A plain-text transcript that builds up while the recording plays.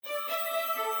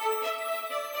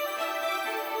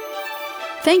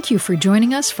Thank you for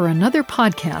joining us for another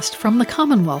podcast from the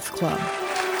Commonwealth Club.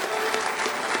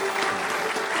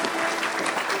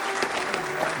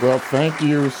 Well, thank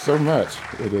you so much.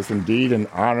 It is indeed an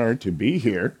honor to be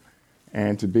here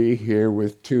and to be here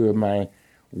with two of my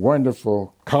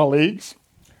wonderful colleagues.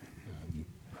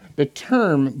 The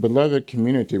term beloved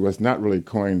community was not really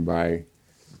coined by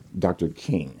Dr.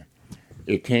 King.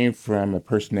 It came from a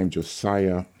person named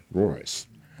Josiah Royce.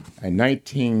 In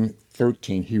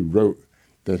 1913, he wrote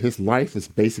that his life is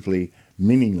basically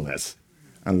meaningless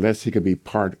unless he could be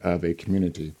part of a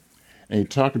community. And he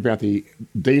talked about the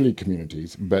daily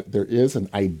communities, but there is an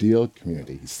ideal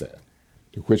community, he said,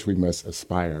 to which we must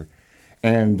aspire.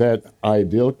 And that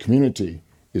ideal community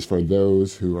is for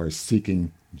those who are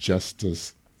seeking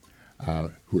justice,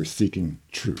 who are seeking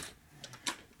truth.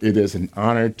 It is an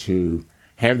honor to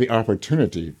have the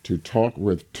opportunity to talk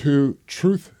with two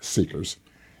truth seekers,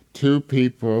 two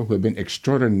people who have been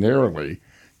extraordinarily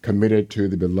committed to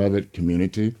the beloved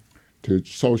community, to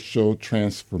social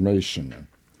transformation.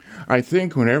 I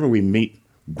think whenever we meet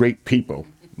great people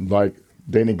like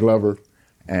Danny Glover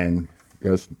and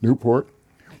Gus Newport,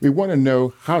 we want to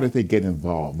know, how did they get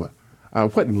involved?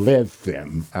 What led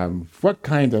them? What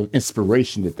kind of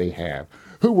inspiration did they have?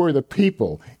 Who were the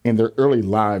people in their early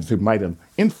lives who might have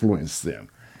influenced them?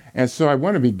 And so I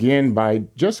want to begin by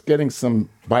just getting some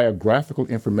biographical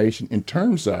information in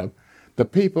terms of the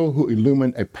people who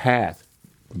illumine a path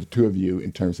for the two of you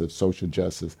in terms of social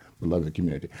justice, beloved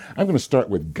community. I'm going to start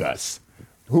with Gus.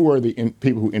 Who are the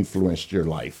people who influenced your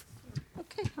life?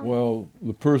 Okay. Well,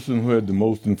 the person who had the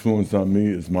most influence on me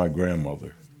is my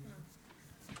grandmother,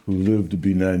 who lived to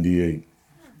be 98.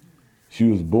 She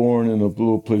was born in a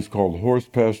little place called Horse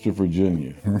Pasture,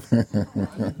 Virginia.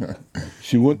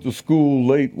 She went to school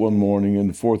late one morning in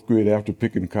the fourth grade after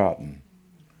picking cotton.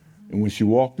 And when she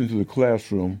walked into the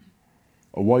classroom,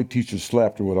 a white teacher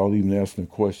slapped her without even asking a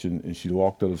question, and she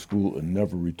walked out of school and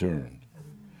never returned.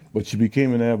 But she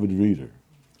became an avid reader.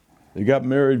 They got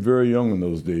married very young in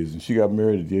those days, and she got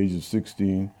married at the age of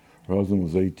 16. Her husband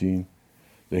was 18.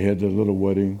 They had their little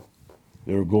wedding.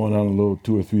 They were going on a little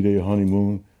 2 or 3 day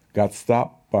honeymoon, got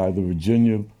stopped by the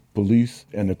Virginia police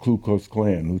and the Ku Klux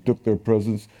Klan, who took their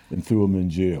presents and threw them in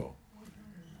jail.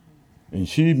 And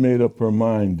she made up her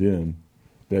mind then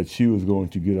that she was going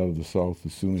to get out of the South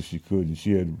as soon as she could, and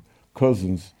she had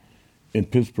cousins in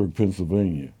Pittsburgh,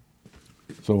 Pennsylvania.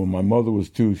 So when my mother was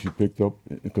 2, she picked up,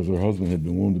 because her husband had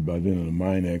been wounded by then in a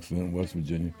mine accident in West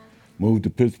Virginia, moved to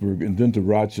Pittsburgh, and then to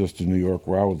Rochester, New York,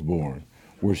 where I was born,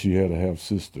 where she had a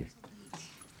half-sister.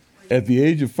 At the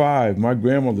age of 5, my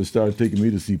grandmother started taking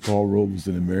me to see Paul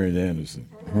Robeson and Marian Anderson.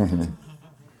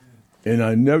 And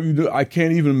I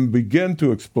can't even begin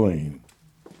to explain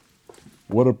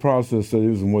what a process that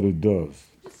is and what it does.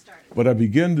 But I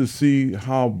began to see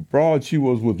how broad she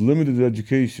was with limited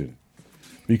education,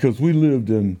 because we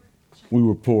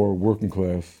were poor, working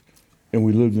class, and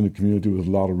we lived in a community with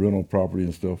a lot of rental property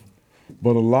and stuff.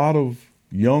 But a lot of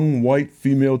young white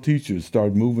female teachers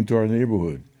started moving to our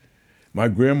neighborhood. My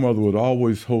grandmother would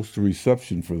always host a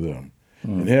reception for them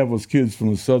and have us kids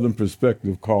from the Southern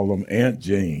perspective call them Aunt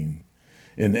Jane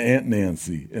and Aunt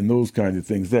Nancy and those kind of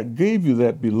things. That gave you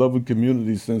that beloved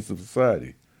community sense of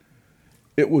society.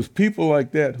 It was people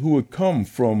like that who would come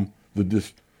from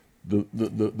the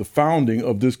founding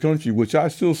of this country, which I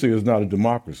still say is not a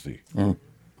democracy.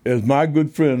 As my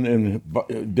good friend and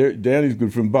Danny's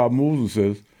good friend Bob Moulton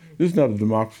says, this is not a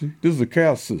democracy, this is a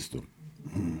caste system.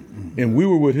 And we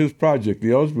were with his project,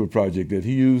 the Algebra Project, that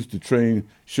he used to train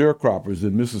sharecroppers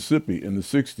in Mississippi in the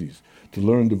 60s to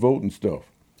learn to vote and stuff.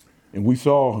 And we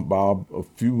saw Bob a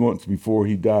few months before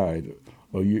he died,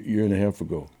 a year and a half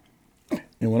ago.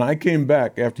 And when I came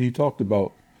back, after he talked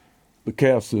about the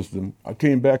caste system, I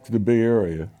came back to the Bay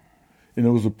Area, and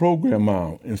there was a program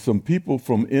out, and some people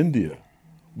from India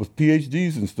with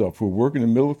PhDs and stuff who were working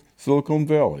in Silicon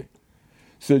Valley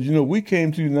said, we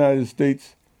came to the United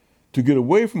States to get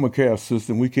away from a caste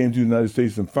system. We came to the United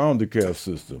States and found a caste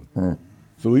system.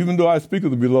 So even though I speak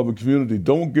of the beloved community,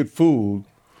 don't get fooled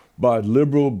by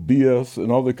liberal BS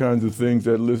and other kinds of things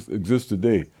that exist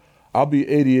today. I'll be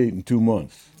 88 in 2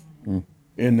 months.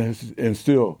 And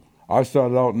still, I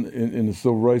started out in the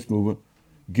civil rights movement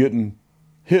getting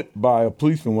hit by a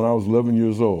policeman when I was 11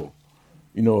 years old.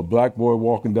 A black boy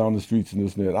walking down the streets and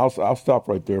this and that. I'll stop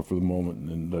right there for the moment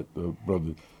and let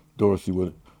Brother Dorsey with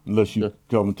it. Unless you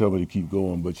come and tell me to keep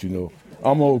going, but I'm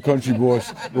an old country boy.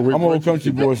 So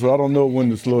I don't know when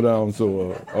to slow down.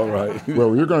 So, all right.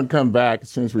 Well, you're going to come back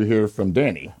as soon as we hear from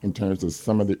Danny in terms of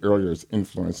some of the earlier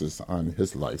influences on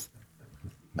his life.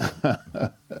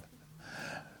 I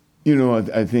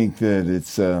think that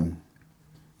it's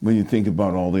when you think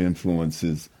about all the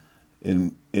influences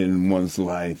in one's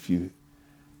life,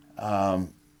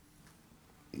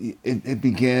 it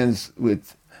begins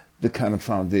with the kind of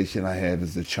foundation I had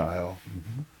as a child.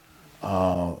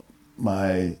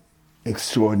 My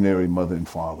extraordinary mother and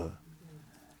father.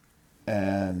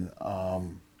 And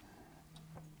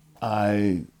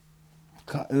I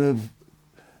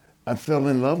fell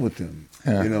in love with them.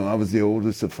 Yeah. You know, I was the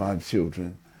oldest of 5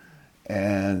 children.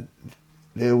 And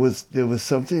there was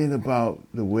something about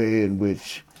the way in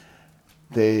which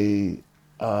they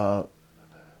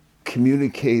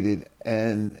communicated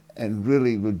and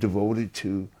really were devoted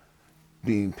to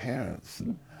being parents.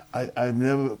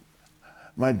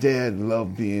 My dad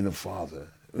loved being a father.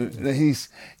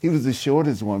 He was the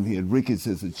shortest one. He had rickets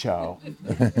as a child.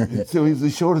 So he was the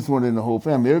shortest one in the whole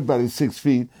family. Everybody's 6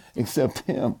 feet except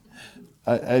him.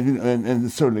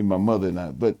 And certainly my mother and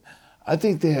I. But I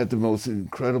think they had the most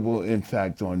incredible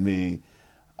impact on me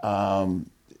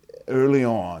early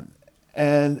on.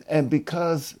 And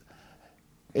because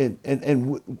in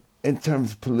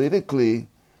terms politically,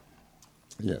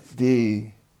 Yes.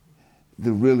 the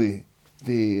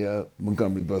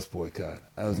Montgomery bus boycott.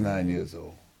 I was 9 years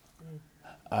old.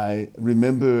 I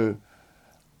remember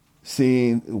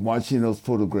watching those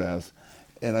photographs,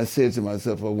 and I said to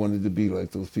myself, I wanted to be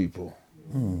like those people.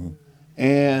 Mm-hmm.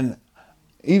 And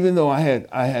even though I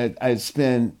had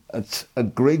spent a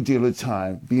great deal of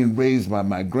time being raised by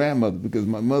my grandmother, because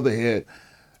my mother had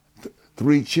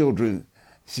 3 children.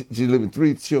 She lived with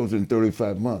 3 children,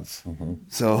 35 months. Mm-hmm.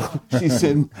 So she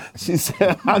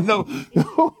said, I know,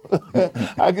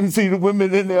 I can see the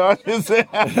women in the audience.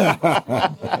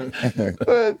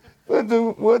 but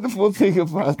the wonderful thing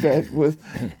about that was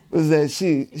that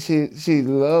she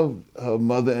loved her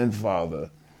mother and father,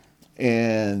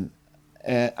 and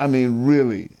I mean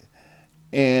really.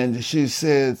 And she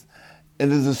says,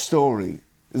 and there's a story.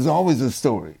 There's always a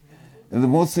story. And the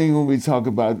most thing when we talk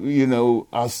about, you know,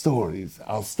 our stories,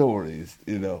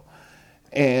 you know.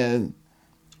 And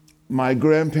my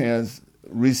grandparents,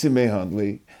 Reese May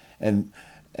Huntley and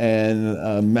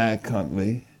Mac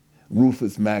Huntley,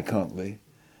 Rufus Mac Huntley,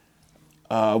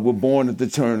 were born at the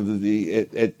turn of at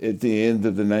the end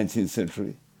of the 19th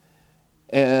century.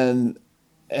 And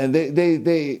they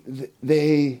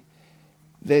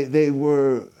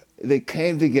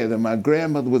came together. My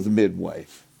grandmother was a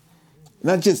midwife.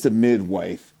 Not just a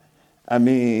midwife. I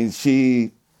mean,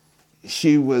 she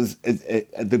was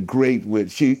the great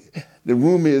witch. The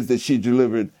rumor is that she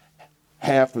delivered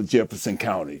half of Jefferson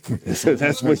County. So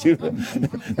that's what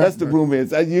that's the rumor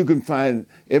is. You can find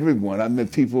everyone. I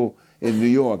met people in New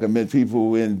York. I met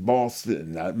people in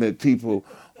Boston. I met people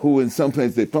who in some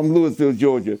places, from Louisville,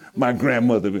 Georgia, my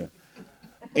grandmother.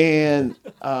 And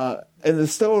the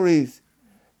stories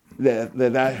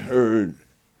that I heard,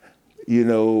 you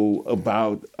know,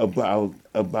 about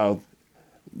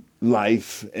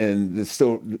life and the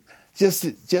story, just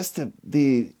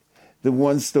the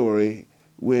one story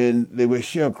when they were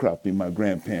sharecropping. My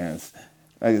grandparents,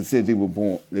 like I said, they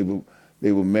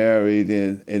were married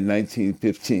in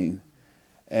 1915,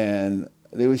 and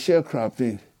they were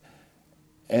sharecropping,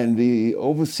 and the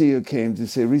overseer came to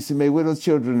say, "Reese May, where are those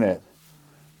children at?"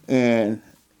 And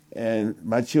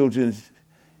my children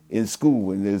in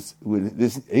school, he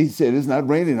said, it's not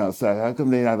raining outside. How come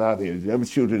they're not out here? There were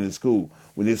children in school.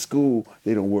 When they're school,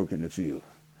 they don't work in the field.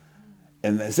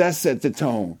 And that set the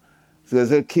tone. So as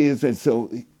their kids, and so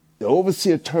the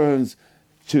overseer turns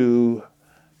to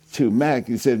Mac.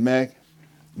 He said, "Mac,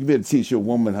 you better teach your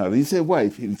woman how to," he said,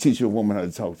 "Wife, you teach your woman how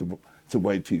to talk to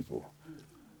white people."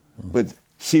 But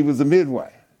she was a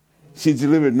midwife. She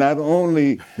delivered not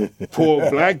only poor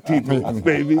black people's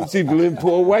babies, she delivered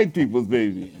poor white people's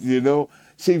babies. You know,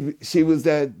 she was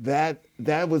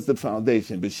that was the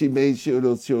foundation. But she made sure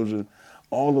those children,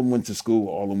 all of them went to school,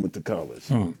 all of them went to college.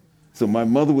 So my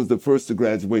mother was the first to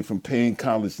graduate from Payne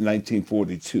College in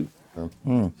 1942.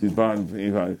 She's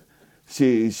born.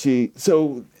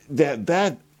 So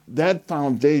that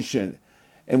foundation.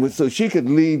 And so she could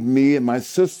leave me and my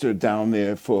sister down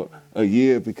there for a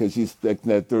year because she's expecting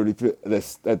that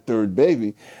third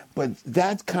baby. But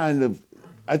that kind of,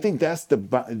 I think that's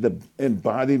the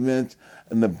embodiment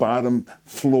and the bottom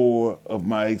floor of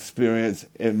my experience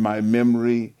and my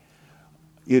memory,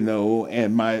 you know,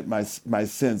 and my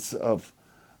sense of,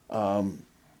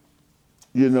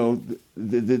 you know,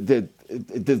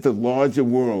 there's a larger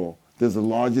world. There's a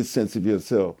larger sense of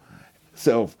yourself.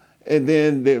 And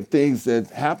then there are things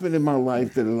that happened in my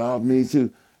life that allowed me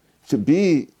to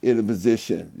be in a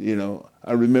position. You know,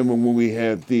 I remember when we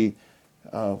had the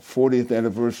 40th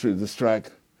anniversary of the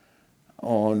strike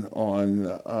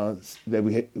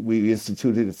that we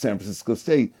instituted at San Francisco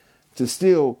State to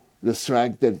still the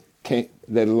strike that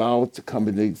allowed to come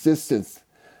into existence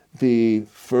the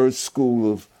first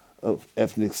school of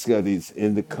ethnic studies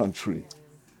in the country.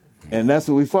 And that's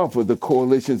what we fought for, the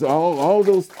coalitions. All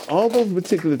those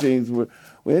particular things were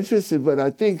interesting. But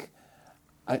I think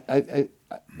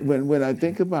when I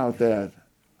think about that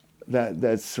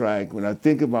strike, when I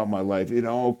think about my life, it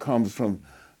all comes from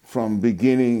the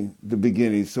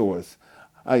beginning source.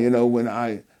 When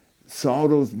I saw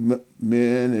those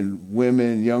men and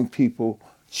women, young people,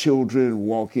 children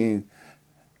walking,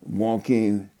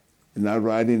 not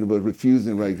riding, but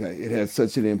refusing right now, it had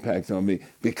such an impact on me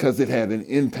because it had an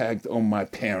impact on my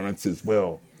parents as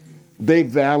well. They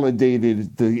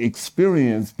validated the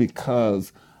experience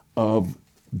because of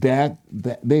that.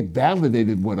 They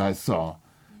validated what I saw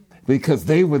because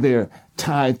they were there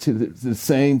tied to the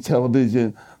same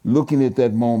television, looking at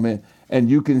that moment, and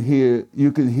you can hear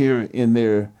in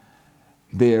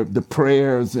the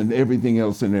prayers and everything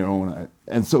else in their own eye.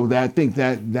 And so I think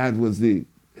that was the.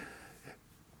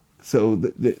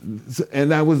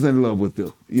 And I was in love with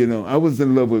them. I was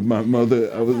in love with my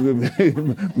mother. I was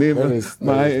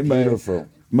beautiful.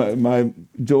 My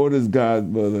daughter's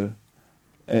godmother,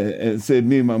 and said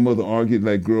me and my mother argued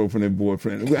like girlfriend and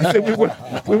boyfriend. I said we were.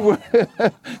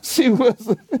 She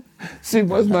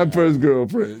was my first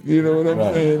girlfriend. You know what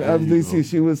I'm saying? Obviously,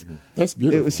 she was. That's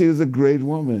beautiful. She was a great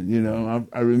woman.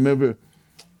 I remember.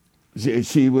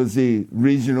 She was the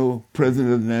regional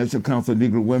president of the National Council of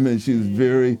Negro Women. She was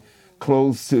very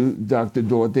close to Dr.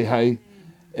 Dorothy Height,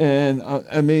 and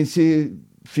when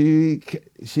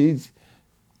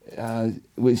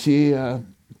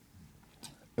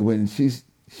she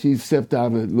stepped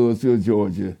out of Louisville,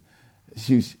 Georgia,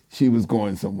 she was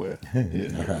going somewhere.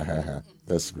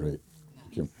 That's great.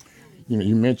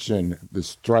 You mentioned the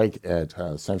strike at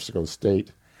San Francisco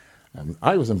State.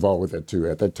 I was involved with that too.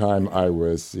 At that time, I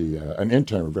was an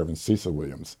intern with Reverend Cecil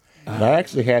Williams. And I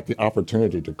actually had the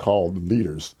opportunity to call the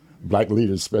leaders, black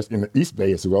leaders, especially in the East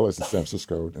Bay as well as in San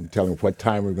Francisco, and tell them what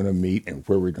time we're going to meet and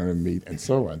where we're going to meet and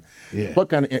so on. Yeah.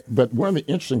 But one of the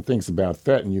interesting things about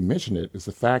that, and you mentioned it, is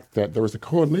the fact that there was a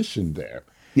coalition there.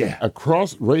 Yeah.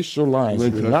 Across racial lines.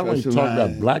 We're not only talking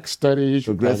about black studies,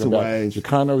 we're talking about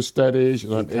Chicano studies.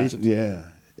 Yeah.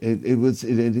 It was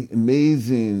an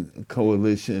amazing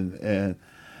coalition, and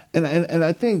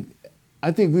I think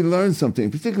we learned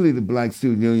something, particularly the Black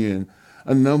Student Union.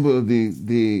 A number of the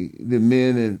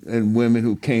men and women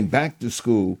who came back to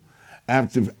school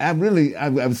after I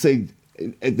would say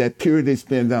at that period they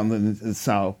spent down in the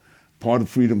South, part of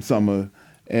Freedom Summer,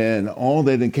 and all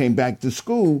that, and came back to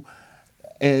school.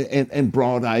 And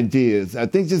brought ideas. I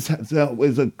think it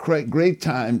was a great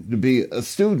time to be a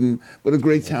student, but a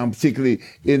great time, particularly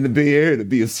in the Bay Area, to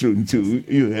be a student too.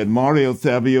 You had Mario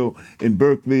Savio in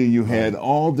Berkeley. You had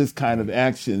all this kind of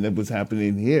action that was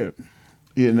happening here.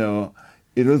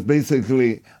 It was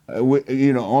basically,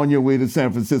 on your way to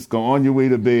San Francisco, on your way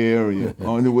to Bay Area,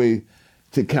 on your way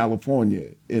to California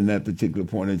in that particular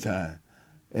point in time.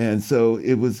 And so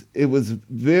it was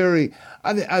very.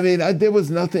 There was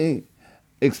nothing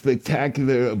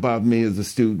spectacular about me as a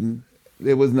student.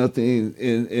 There was nothing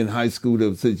in high school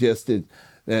that suggested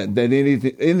that any of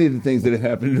the things that had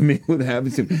happened to me would happen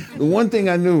to me. The one thing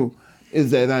I knew is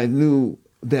that I knew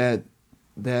that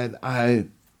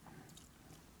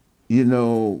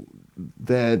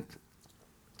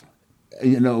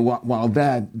while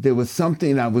there was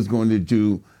something I was going to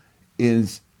do in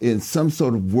some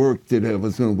sort of work that I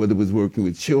was going, whether it was working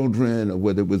with children or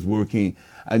whether it was working.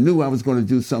 I knew I was going to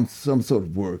do some sort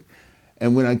of work.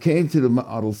 And when I came to the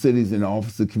Model Cities in the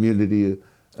Office of Community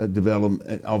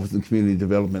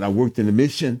Development, I worked in the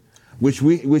mission, which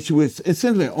was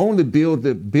essentially only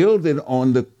building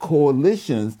on the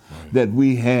coalitions that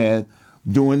we had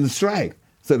during the strike.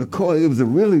 So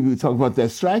we talk about that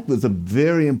strike was a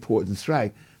very important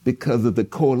strike because of the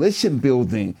coalition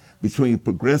building between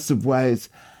progressive whites,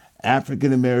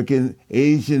 African American,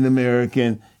 Asian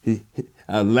American,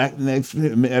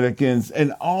 Latinx Americans,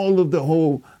 and all of the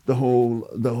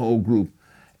whole group.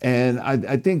 And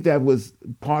I think that was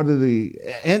part of the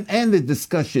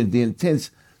discussion, the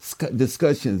intense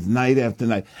discussions night after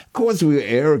night. Of course, we were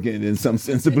arrogant in some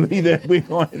sense to believe that we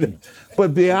wanted to,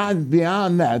 but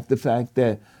beyond that, the fact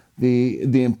that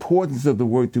the importance of the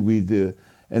work that we did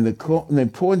and the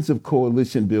importance of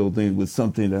coalition building was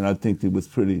something that I think that was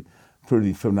pretty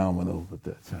phenomenal at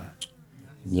that time.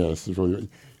 Yes, really.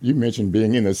 You mentioned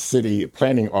being in a city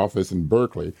planning office in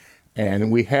Berkeley.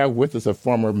 And we have with us a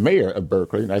former mayor of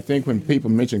Berkeley. And I think when people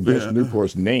mention Gresham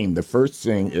Newport's name, the first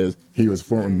thing is he was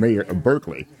former mayor of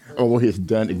Berkeley, although he's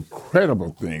done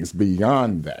incredible things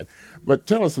beyond that. But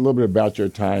tell us a little bit about your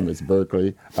time as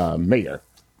Berkeley mayor.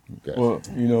 Okay. Well,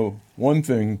 you know, one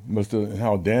thing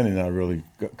how Danny and I really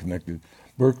got connected.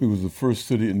 Berkeley was the first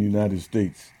city in the United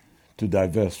States to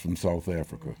divest from South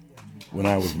Africa when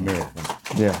I was mayor.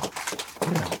 Yeah.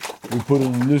 We put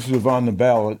an initiative on the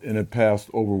ballot, and it passed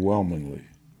overwhelmingly.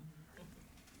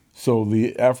 So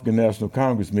the African National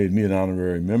Congress made me an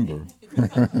honorary member.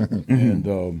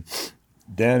 And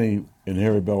Danny and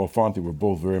Harry Belafonte were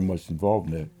both very much involved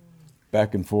in that.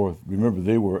 Back and forth. Remember,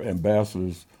 they were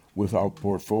ambassadors with our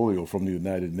portfolio from the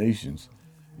United Nations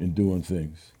in doing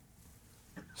things.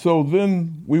 So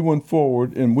then we went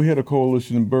forward, and we had a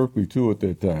coalition in Berkeley, too, at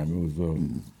that time. It was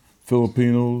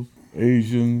Filipinos,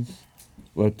 Asians,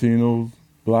 Latinos,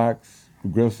 blacks,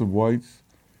 progressive whites.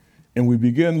 And we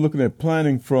began looking at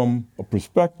planning from a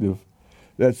perspective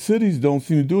that cities don't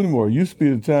seem to do anymore. It used to be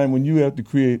at a time when you have to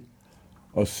create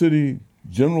a city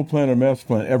general plan or master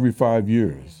plan every 5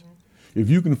 years. If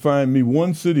you can find me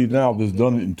one city now that's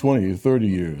done it in 20 or 30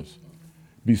 years,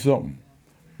 be something.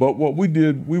 But what we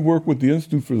did, we worked with the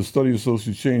Institute for the Study of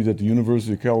Social Change at the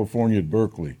University of California at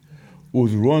Berkeley. It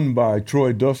was run by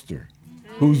Troy Duster,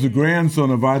 who's the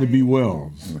grandson of Ida B.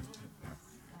 Wells.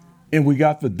 And we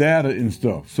got the data and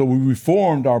stuff. So we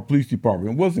reformed our police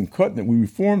department. It wasn't cutting it, we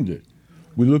reformed it.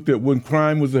 We looked at when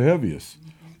crime was the heaviest,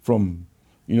 from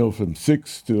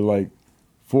 6 to like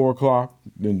 4 o'clock,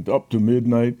 then up to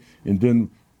midnight, and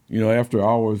then, after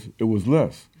hours, it was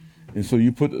less. And so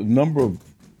you put a number of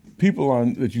people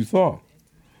on that you thought.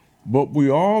 But we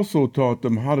also taught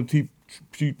them how to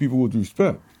treat people with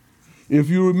respect. If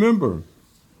you remember,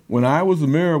 when I was the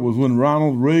mayor was when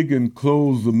Ronald Reagan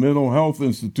closed the mental health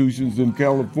institutions in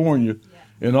California,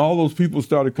 and all those people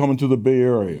started coming to the Bay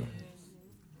Area.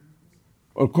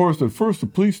 Of course, at first, the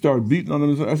police started beating on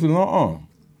them. I said,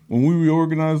 When we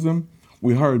reorganized them,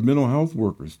 we hired mental health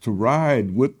workers to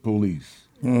ride with police.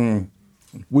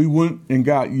 We went and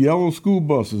got yellow school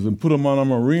buses and put them on a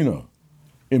marina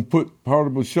and put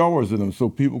portable showers in them so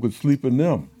people could sleep in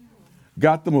them.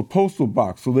 Got them a postal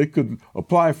box so they could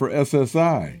apply for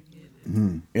SSI.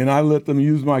 And I let them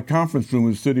use my conference room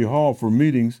at City Hall for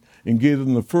meetings and gave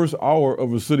them the first hour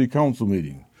of a city council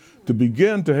meeting to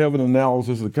begin to have an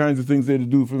analysis of the kinds of things they had to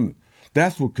do for them.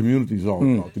 That's what community is all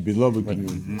about, the beloved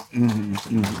community.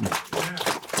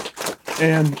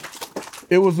 And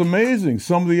it was amazing,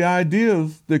 some of the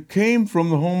ideas that came from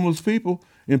the homeless people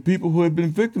and people who had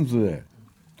been victims of that.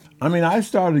 I mean, I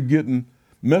started getting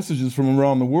messages from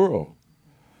around the world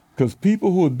because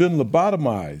people who had been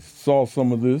lobotomized saw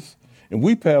some of this, and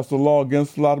we passed a law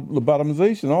against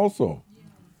lobotomization also.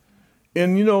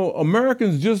 And,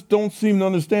 Americans just don't seem to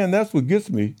understand. That's what gets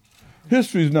me.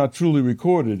 History is not truly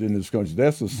recorded in this country.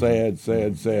 That's a sad,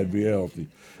 sad, sad reality.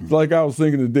 It's like I was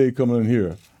thinking today coming in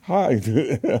here. Hi.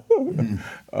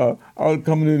 I was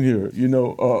coming in here.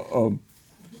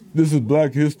 This is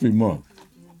Black History Month.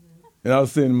 And I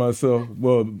was saying to myself,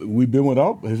 well, we've been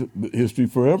without history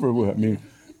forever. I mean,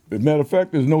 as a matter of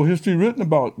fact, there's no history written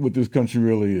about what this country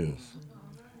really is.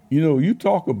 You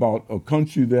talk about a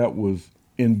country that was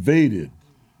invaded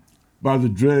by the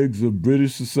dregs of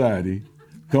British society,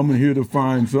 coming here to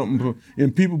find something,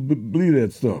 and people believe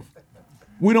that stuff.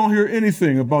 We don't hear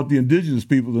anything about the indigenous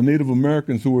people, the Native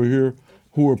Americans who were here,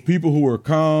 who are people who were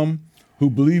calm, who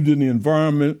believed in the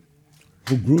environment,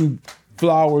 who grew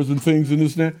flowers and things and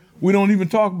this and that. We don't even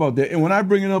talk about that. And when I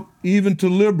bring it up even to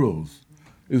liberals,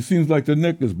 it seems like their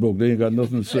neck is broke. They ain't got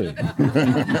nothing to say.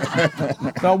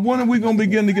 Now, when are we going to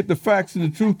begin to get the facts and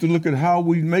the truth to look at how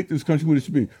we make this country what it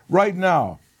should be? Right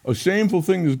now, a shameful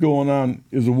thing that's going on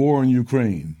is a war in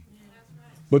Ukraine.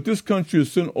 But this country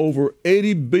has sent over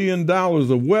 $80 billion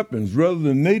of weapons rather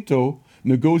than NATO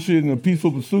negotiating a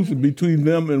peaceful solution between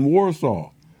them and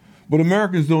Warsaw. But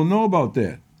Americans don't know about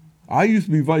that. I used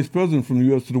to be vice president from the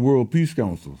U.S. to the World Peace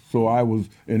Council, so I was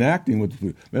enacting with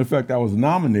the matter of fact, I was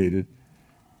nominated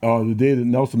the day that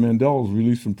Nelson Mandela was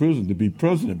released from prison to be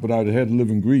president, but I had to live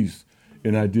in Greece,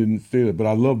 and I didn't stay there. But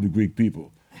I love the Greek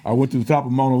people. I went to the top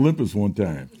of Mount Olympus one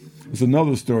time. It's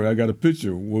another story. I got a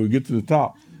picture where we get to the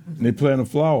top, and they plant a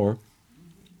flower,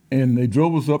 and they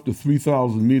drove us up to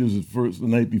 3,000 meters at first the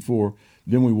night before.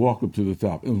 Then we walked up to the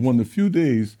top. It was one of the few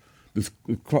days the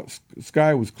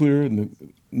sky was clear and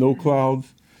no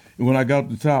clouds. And when I got up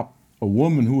to the top, a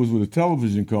woman who was with a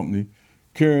television company,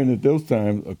 carrying at those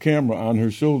times a camera on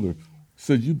her shoulder,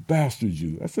 said, "You bastard,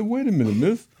 you." I said, "Wait a minute,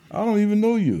 miss. I don't even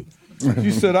know you."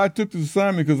 She said, I took this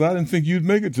assignment because I didn't think you'd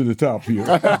make it to the top here.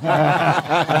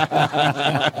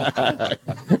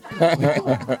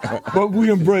 But we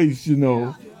embrace,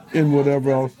 and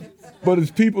whatever else. But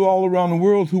it's people all around the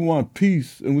world who want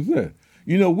peace. And with that,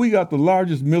 we got the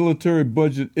largest military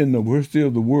budget in the history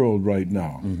of the world right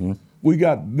now. Mm-hmm. We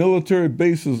got military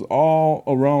bases all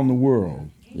around the world.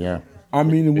 Yeah. I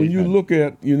mean, and when you look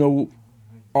at,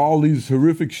 all these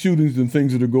horrific shootings and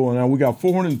things that are going on, we got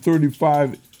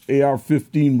 435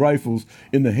 AR-15 rifles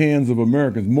in the hands of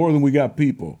Americans, more than we got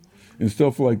people and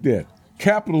stuff like that.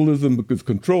 Capitalism, because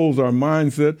controls our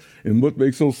mindset and what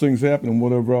makes those things happen and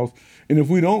whatever else. And if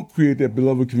we don't create that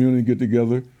beloved community and get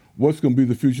together, what's going to be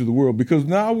the future of the world? Because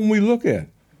now when we look at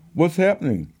what's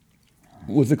happening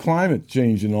with the climate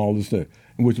change and all this stuff,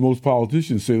 in which most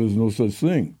politicians say there's no such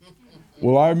thing.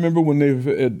 Well, I remember when they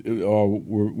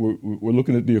were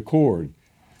looking at the Accord,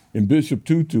 and Bishop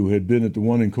Tutu had been at the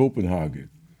one in Copenhagen.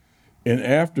 And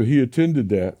after he attended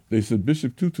that, they said,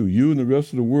 Bishop Tutu, you and the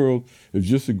rest of the world have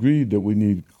just agreed that we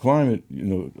need climate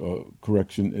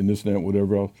correction and this and that,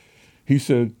 whatever else. He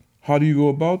said, how do you go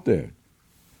about that?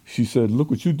 She said, look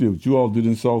what you did, what you all did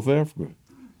in South Africa.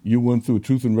 You went through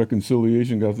Truth and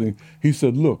Reconciliation, got things. He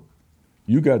said, look,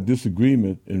 you got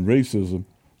disagreement and racism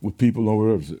with people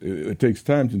over there. It takes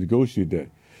time to negotiate that.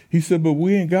 He said, but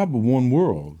we ain't got but one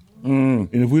world. And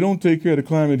if we don't take care of the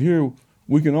climate here,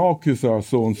 we can all kiss our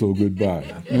so-and-so goodbye.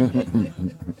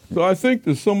 So I think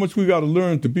there's so much we got to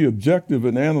learn to be objective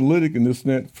and analytic in this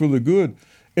and that for the good.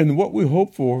 And what we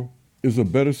hope for is a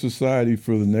better society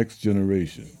for the next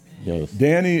generation. Yes.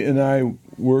 Danny and I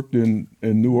worked in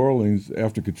New Orleans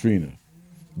after Katrina.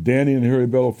 Danny and Harry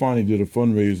Belafonte did a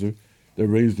fundraiser that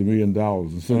raised $1 million.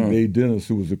 And Senator A. Dennis,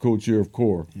 who was the co-chair of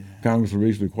CORE, Congress for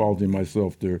Racial Equality, and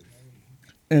myself there.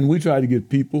 And we tried to get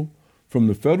people from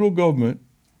the federal government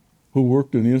who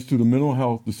worked in the Institute of Mental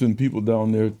Health to send people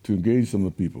down there to engage some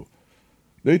of the people.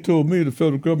 They told me, the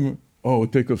federal government,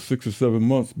 it'd take us 6 or 7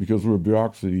 months because we're a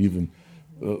bureaucracy to even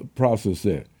process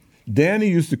that. Danny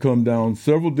used to come down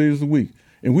several days a week,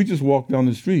 and we just walked down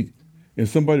the street, and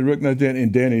somebody recognized Danny,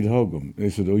 and Danny'd hug them. They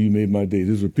said, you made my day.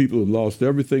 These are people who lost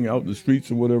everything out in the streets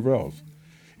and whatever else.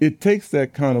 It takes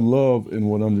that kind of love and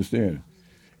what understanding.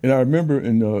 And I remember,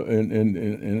 and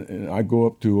I go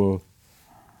up to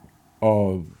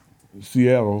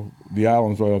Seattle, the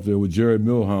islands right up there, with Jared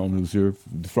Milhound, who's here,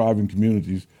 Thriving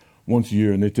Communities, once a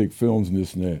year, and they take films and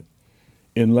this and that.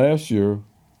 And last year,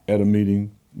 at a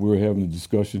meeting, we were having a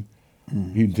discussion.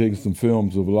 He'd taken some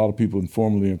films of a lot of people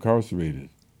informally incarcerated.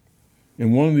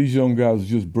 And one of these young guys was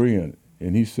just brilliant,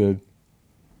 and he said,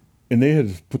 and they had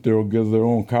put together their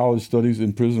own college studies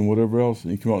in prison, whatever else,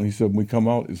 and he came out and he said, when we come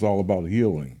out, it's all about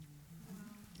healing.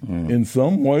 And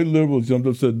some white liberal jumped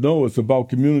up and said, no, it's about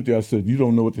community. I said, you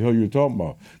don't know what the hell you're talking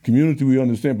about. Community we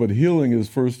understand, but healing is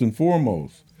first and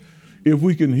foremost. If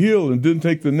we can heal and then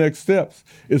take the next steps,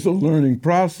 it's a learning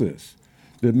process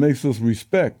that makes us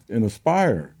respect and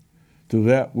aspire to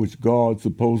that which God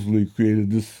supposedly created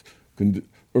this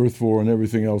earth for and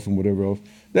everything else and whatever else.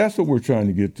 That's what we're trying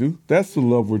to get to. That's the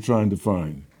love we're trying to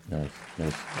find. Yes.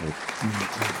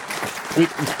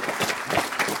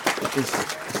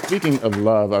 Speaking of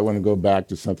love, I want to go back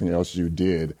to something else you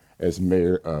did as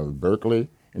mayor of Berkeley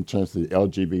in terms of the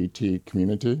LGBT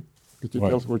community. Could you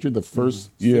tell us, were you the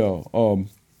first? Yeah.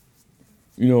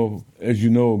 As you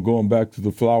know, going back to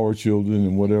the flower children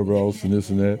and whatever else and this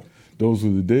and that, those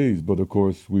were the days. But, of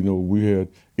course, we know we had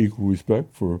equal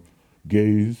respect for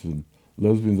gays and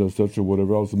lesbians, et cetera,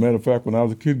 whatever else. As a matter of fact, when I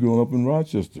was a kid growing up in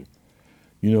Rochester,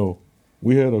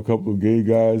 we had a couple of gay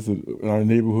guys in our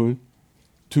neighborhood,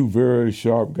 2 very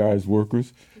sharp guys,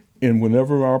 workers, and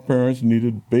whenever our parents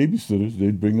needed babysitters,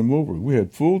 they'd bring them over. We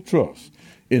had full trust,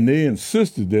 and they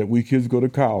insisted that we kids go to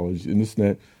college and this and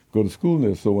that, go to school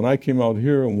there. So when I came out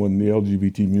here and when the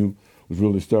LGBT movement was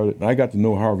really started, and I got to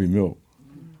know Harvey Milk.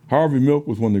 Harvey Milk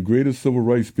was one of the greatest civil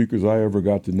rights speakers I ever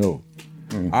got to know.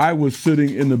 I was sitting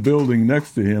in the building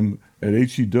next to him at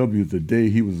HEW the day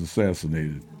he was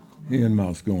assassinated in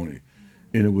Moscone,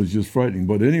 and it was just frightening.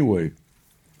 But anyway,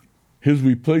 his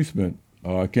replacement,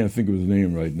 I can't think of his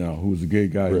name right now, who was a gay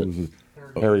guy,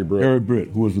 Harry Britt. Harry Britt,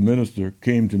 who was the minister,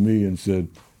 came to me and said,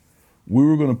 we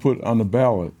were going to put on the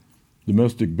ballot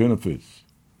domestic benefits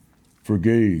for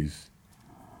gays.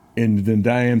 And then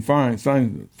Dianne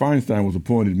Feinstein was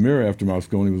appointed mayor after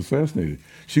Moscone was assassinated.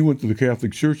 She went to the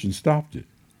Catholic Church and stopped it.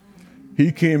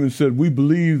 He came and said, we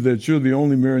believe that you're the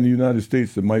only mayor in the United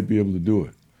States that might be able to do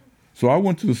it. So I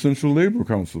went to the Central Labor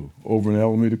Council over in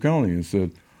Alameda County and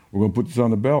said, we're going to put this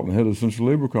on the ballot. And the head of the Central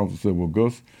Labor Council said, well,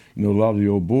 Gus, a lot of the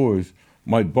old boys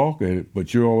might balk at it,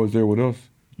 but you're always there with us.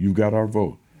 You got our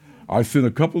vote. I sent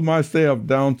a couple of my staff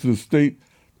down to the state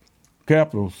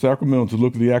capital, Sacramento, to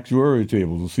look at the actuarial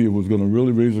tables to see if it was going to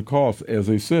really raise the cost, as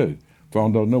they said.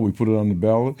 Found out no, we put it on the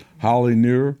ballot. Holly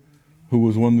Near, who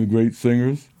was one of the great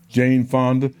singers, Jane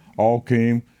Fonda, all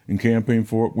came and campaigned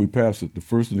for it. We passed it, the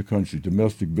first in the country,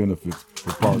 domestic benefits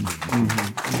for partners.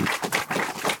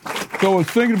 So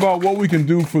it's thinking about what we can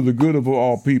do for the good of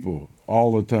all people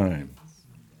all the time.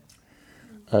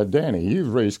 Danny,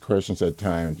 you've raised questions at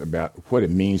times about what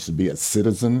it means to be a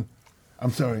citizen.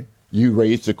 I'm sorry. You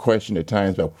raised the question at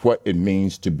times about what it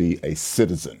means to be a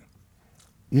citizen.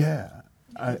 Yeah,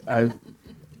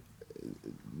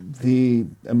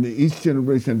 each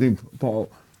generation, I think Paul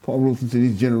Robeson said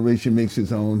each generation makes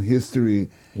its own history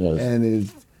and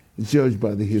is judged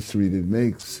by the history that it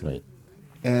makes. Right.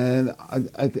 And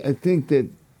I think that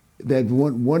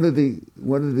one of the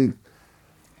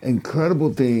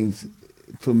incredible things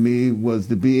for me was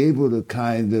to be able to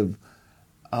kind of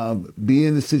be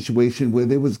in a situation where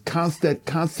there was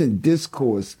constant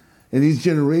discourse in each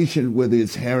generation, whether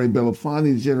it's Harry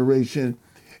Belafonte's generation.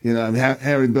 You know,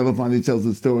 Harry Belafonte tells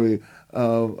the story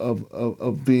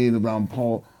of being around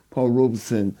Paul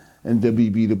Robeson and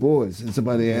W.B. Du Bois. And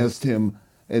somebody asked him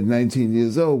at 19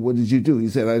 years old, "What did you do?" He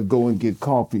said, "I'd go and get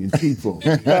coffee and people."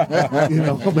 You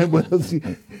know, what else?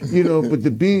 You know, but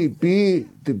to be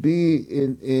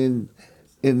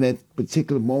in that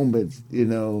particular moment, you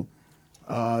know,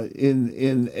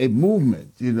 in a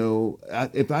movement, you know,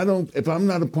 if I'm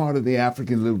not a part of the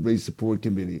African Liberation Support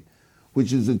Committee,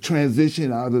 which is a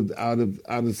transition out of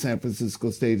San Francisco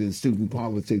State and student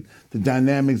politics, the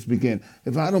dynamics begin.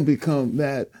 If I don't become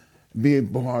that, be a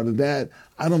part of that,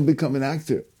 I don't become an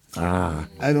actor. I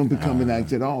don't become an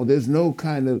actor at all. There's no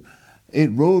kind of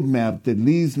roadmap that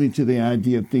leads me to the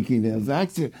idea of thinking as an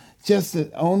actor, just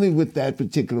only with that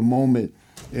particular moment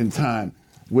in time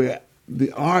where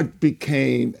the art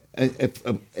became a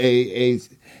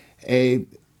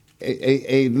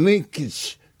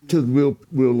linkage to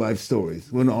real life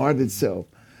stories, when art itself.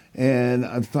 And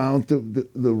I found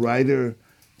the writer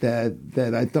that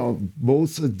I thought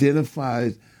most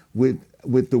identified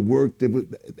with the work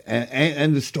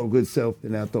and the struggle itself,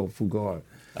 and I thought Fugard.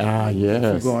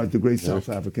 Yes. Fugard, the great South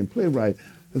African playwright.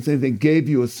 They gave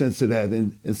you a sense of that,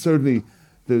 and certainly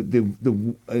the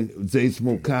Zace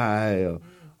Mokai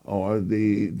or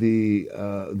the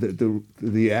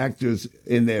actors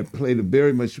in there played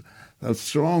a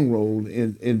strong role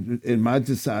in my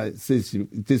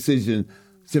decision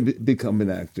to become an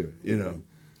actor, you know.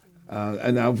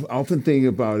 And I've often think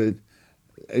about it,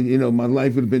 you know, my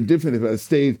life would have been different if I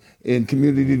stayed in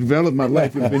community development. My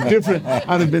life would have been different.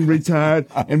 I'd have been retired,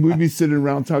 and we'd be sitting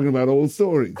around talking about old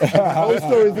stories. Old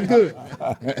stories are good.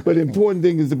 But the important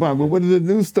thing is about, well, what are the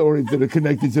new stories that are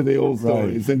connected to the old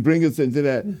stories, and bring us into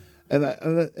that.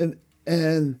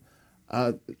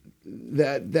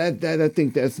 That I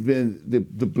think that's been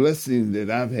the blessing that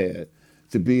I've had,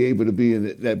 to be able to be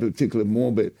in that particular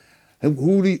moment. And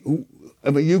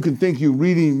you can think you're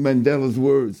reading Mandela's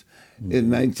words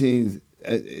in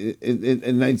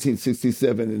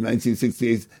 1967 and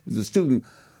 1968 as a student.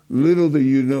 Little do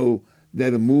you know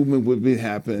that a movement would be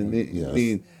happening.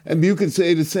 Yes. And you can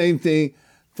say the same thing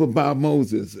for Bob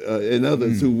Moses and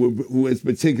others who at a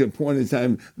particular point in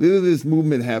time, little this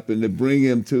movement happened to bring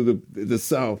him to the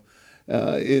South, you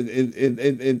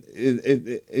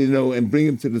know, and bring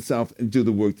him to the South and do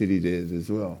the work that he did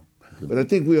as well. But I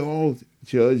think we're all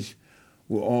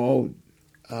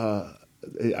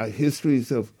our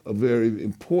histories are very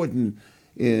important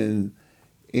in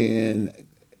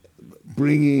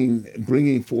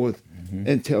bringing forth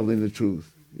and telling the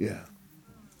truth. Yeah.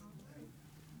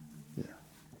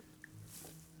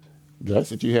 Gus,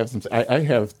 did you have some? I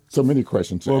have so many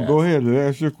questions. Well, go ahead and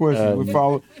ask your question.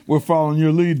 We're following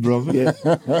your lead, brother. Yeah.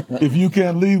 If you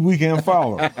can't lead, we can't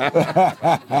follow.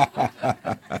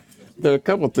 There are a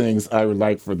couple of things I would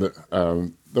like for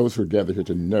those who are gathered here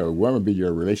to know. One would be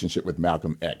your relationship with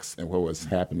Malcolm X and what was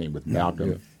happening with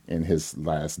Malcolm in his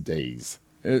last days.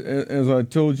 As I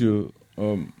told you,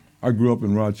 I grew up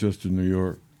in Rochester, New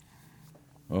York.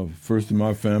 First in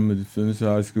my family to finish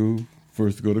high school,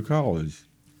 first to go to college.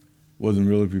 Wasn't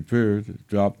really prepared,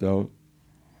 dropped out.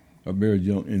 I married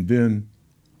young, and then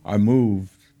I moved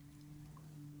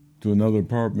to another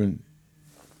apartment,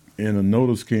 and a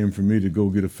notice came for me to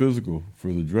go get a physical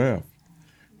for the draft.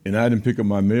 And I didn't pick up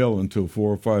my mail until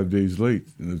 4 or 5 days late.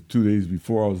 And the 2 days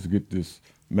before I was to get this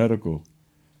medical.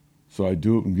 So I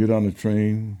do it and get on the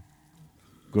train,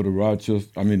 go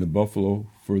to Buffalo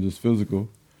for this physical,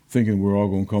 thinking we're all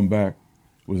going to come back.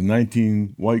 It was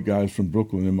 19 white guys from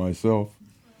Brooklyn and myself.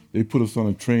 They put us on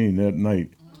a train that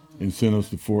night and sent us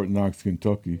to Fort Knox,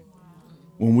 Kentucky,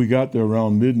 When we got there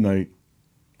around midnight,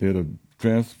 they had a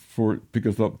transport pick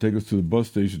us up, take us to the bus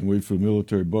station, wait for the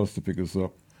military bus to pick us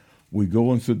up. We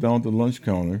go and sit down at the lunch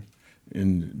counter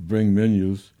and bring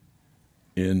menus,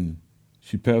 and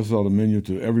she passes out a menu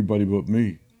to everybody but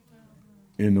me.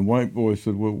 And the white boy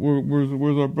said, well,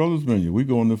 where's our brother's menu? We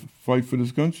going to fight for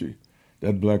this country.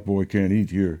 That black boy can't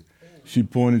eat here. She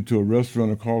pointed to a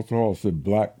restaurant across the hall, said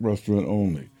black restaurant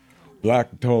only,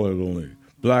 black toilet only,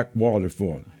 black water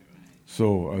for it.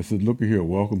 So I said, look here,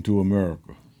 welcome to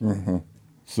America. Mm-hmm.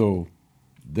 So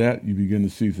that you begin to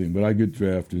see things. But I get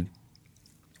drafted,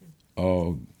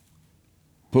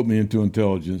 put me into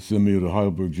intelligence, send me to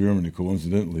Heidelberg, Germany.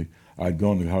 Coincidentally, I'd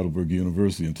gone to Heidelberg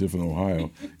University in Tiffin,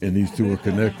 Ohio, and these two were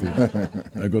connected.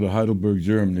 I go to Heidelberg,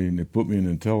 Germany, and they put me in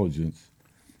intelligence.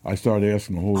 I started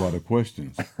asking a whole lot of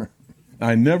questions.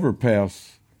 I never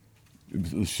passed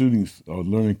the shootings,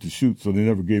 learning to shoot, so they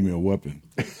never gave me a weapon.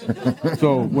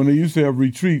 So when they used to have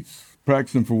retreats,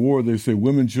 practicing for war, they say,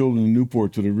 women, children, and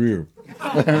Newport to the rear.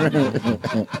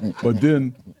 But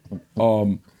then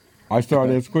I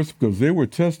started asking questions because they were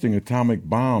testing atomic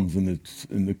bombs in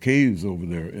the caves over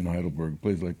there in Heidelberg, a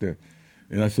place like that.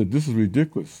 And I said, this is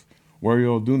ridiculous. Why are you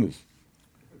all doing this?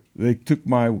 They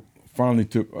finally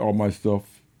took all my stuff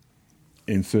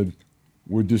and said,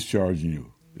 we're discharging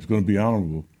you. It's going to be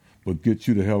honorable, but get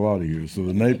you the hell out of here. So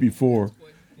the night before,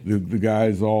 the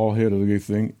guys all had a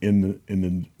thing. In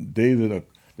the day that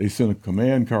they sent a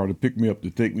command car to pick me up to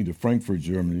take me to Frankfurt,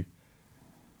 Germany,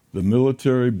 the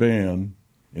military band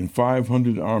and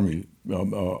 500 army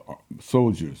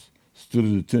soldiers stood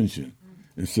at attention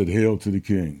and said, hail to the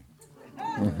king.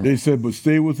 Mm-hmm. They said, but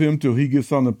stay with him till he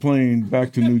gets on the plane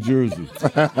back to New Jersey.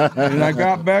 And I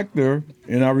got back there,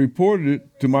 and I reported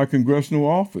it to my congressional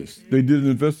office. They did an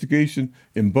investigation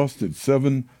and busted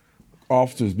 7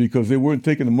 officers because they weren't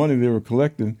taking the money they were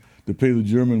collecting to pay the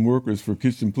German workers for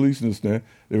kitchen police and this and that.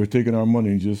 They were taking our money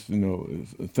and just,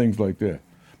 things like that.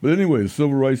 But anyway, the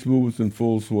civil rights movement's in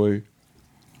full sway.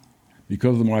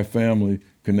 Because of my family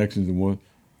connections and what,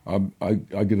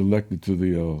 I get elected to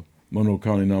the Monroe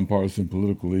County Nonpartisan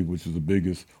Political League, which is the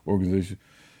biggest organization,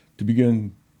 to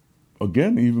begin,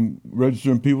 again, even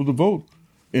registering people to vote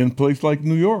in a place like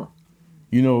New York.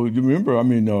 You remember,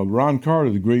 Ron Carter,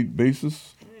 the great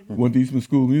bassist, went to Eastman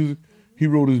School of Music. He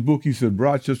wrote his book, he said,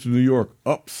 Rochester, New York,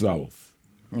 up south.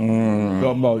 Talking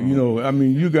about,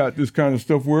 you got this kind of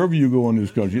stuff wherever you go in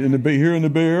this country, here in the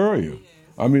Bay Area.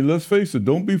 Let's face it,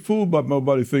 don't be fooled by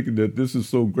nobody thinking that this is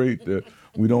so great that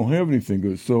we don't have anything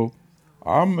good. So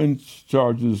I'm in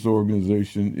charge of this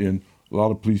organization in a lot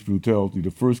of police brutality.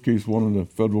 The first case won in the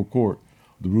federal court,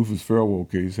 the Rufus Fairwell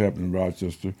case, happened in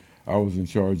Rochester. I was in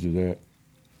charge of that.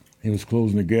 He was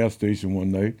closing a gas station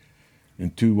one night,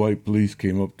 and 2 white police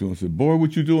came up to him and said, boy,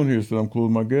 what you doing here? I said, I'm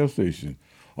closing my gas station.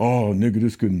 Oh, nigga,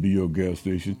 this couldn't be your gas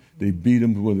station. They beat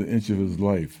him within an inch of his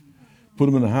life. Put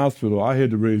him in the hospital. I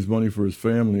had to raise money for his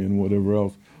family and whatever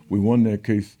else. We won that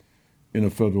case in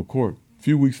a federal court. A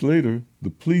few weeks later,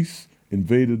 the police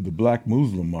invaded the Black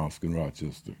Muslim mosque in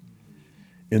Rochester.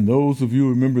 And those of you who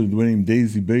remember the name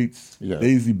Daisy Bates, yes.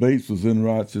 Daisy Bates was in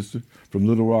Rochester from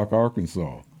Little Rock,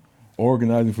 Arkansas,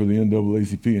 organizing for the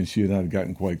NAACP, and she and I had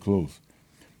gotten quite close.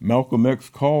 Malcolm X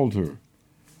called her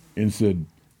and said,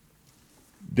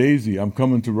 Daisy, I'm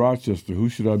coming to Rochester. Who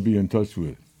should I be in touch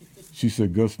with? She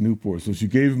said, Gus Newport. So she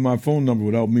gave him my phone number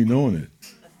without me knowing it.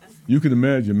 You can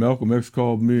imagine, Malcolm X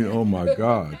called me, oh my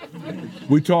God.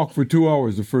 We talked for 2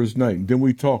 hours the first night, and then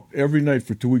we talked every night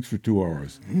for 2 weeks for 2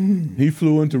 hours. He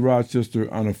flew into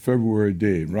Rochester on a February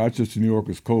day. Rochester, New York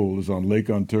is cold. It's on Lake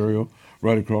Ontario,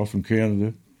 right across from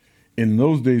Canada. In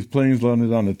those days, planes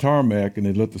landed on the tarmac, and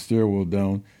they let the stairwell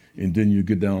down, and then you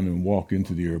get down and walk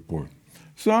into the airport.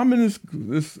 So I'm in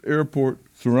this airport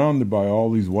surrounded by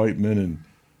all these white men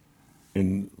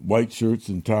in white shirts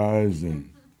and ties and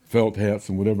felt hats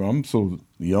and whatever. I'm so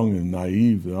young and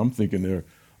naive that I'm thinking they're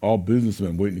all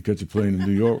businessmen waiting to catch a plane in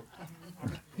New York.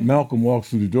 Malcolm walks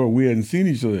through the door. We hadn't seen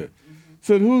each other.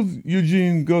 Said, who's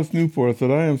Eugene Gus Newport? I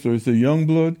said, I am, sir. He said,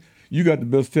 Youngblood, you got the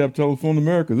best tap telephone in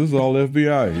America. This is all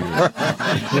FBI here.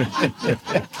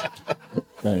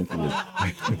 Thank you.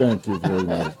 Thank you very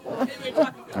much.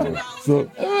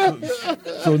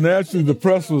 So naturally the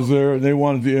press was there and they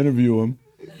wanted to interview him.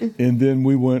 And then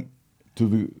we went to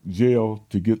the jail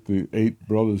to get the 8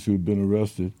 brothers who had been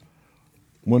arrested.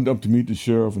 Went up to meet the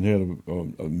sheriff and had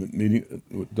a meeting,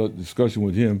 a discussion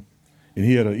with him. And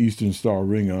he had an Eastern Star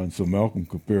ring on, so Malcolm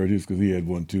compared his because he had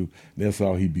one too. And that's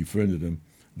how he befriended him.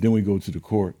 Then we go to the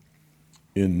court,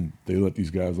 and they let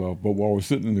these guys off. But while we're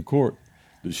sitting in the court,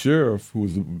 the sheriff,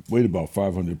 who weighed about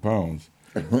 500 pounds,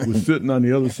 was sitting on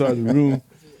the other side of the room,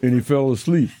 and he fell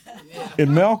asleep.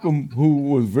 And Malcolm, who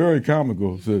was very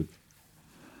comical, said,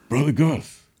 "Brother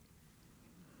Gus,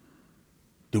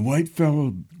 the white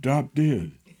fellow dropped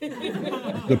dead.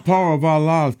 The power of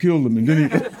Allah killed him." And then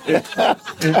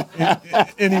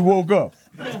he woke up.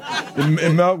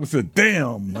 And Malcolm said,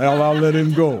 "Damn, Allah let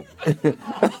him go."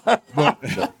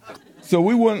 So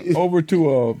we went over to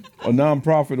a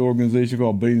nonprofit organization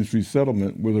called Baden Street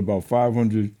Settlement, where about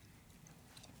 500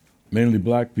 mainly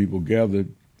black people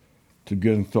gathered to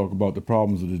get and talk about the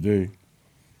problems of the day.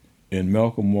 And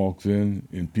Malcolm walks in,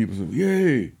 and people said,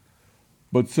 "Yay!"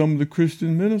 But some of the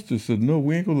Christian ministers said, "No,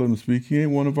 we ain't gonna let him speak. He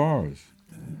ain't one of ours."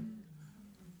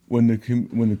 When the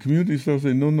community starts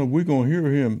saying, "No, we're gonna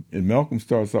hear him," and Malcolm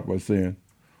starts out by saying,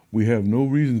 "We have no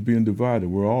reasons being divided.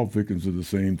 We're all victims of the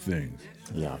same things."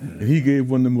 Yeah. And he gave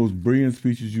one of the most brilliant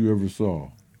speeches you ever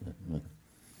saw.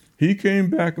 He came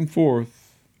back and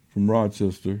forth from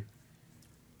Rochester,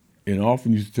 and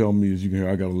often used to tell me, as you can hear,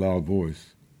 I got a loud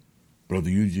voice, "Brother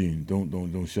Eugene,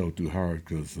 don't shout too hard,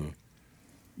 because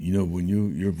when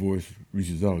your voice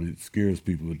reaches out, it scares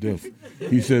people to death."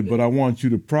 He said, "But I want you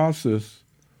to process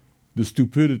the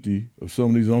stupidity of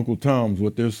some of these Uncle Toms,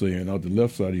 what they're saying, out the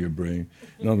left side of your brain,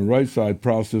 and on the right side,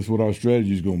 process what our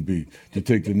strategy is going to be to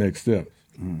take the next step."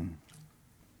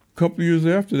 A couple of years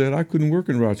after that, I couldn't work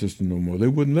in Rochester no more. They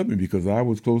wouldn't let me because I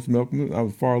was close to Malcolm. I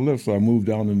was far left, so I moved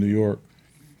down to New York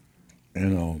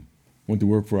and went to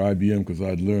work for IBM because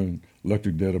I'd learned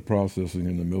electric data processing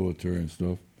in the military and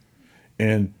stuff.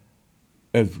 And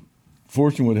as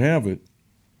fortune would have it,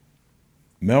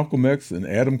 Malcolm X and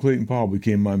Adam Clayton Powell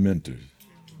became my mentors.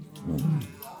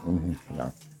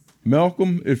 Yeah.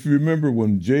 Malcolm, if you remember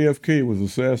when JFK was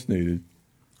assassinated,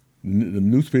 the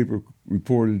newspaper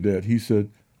reported that he said,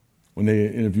 when they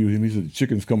interviewed him, he said, "The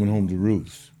chicken's coming home to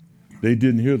roost." They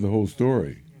didn't hear the whole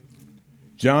story.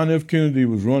 John F. Kennedy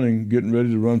was getting ready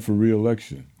to run for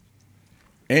re-election.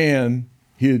 And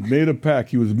he had made a pact.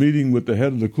 He was meeting with the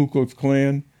head of the Ku Klux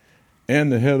Klan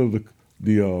and the head of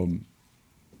the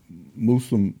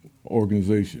Muslim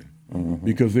organization,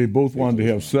 because they both wanted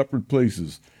to have separate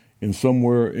places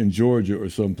somewhere in Georgia or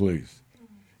someplace.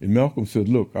 And Malcolm said,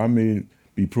 "Look, I may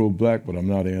be pro-black, but I'm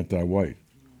not anti-white.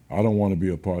 I don't want to be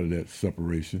a part of that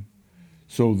separation."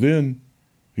 So then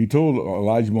he told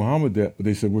Elijah Muhammad that, but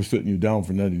they said, "We're sitting you down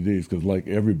for 90 days, because like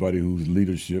everybody whose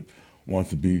leadership wants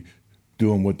to be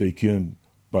doing what they can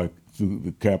through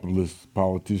the capitalist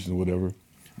politicians or whatever."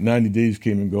 90 days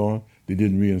came and gone. They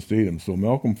didn't reinstate him. So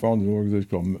Malcolm founded an organization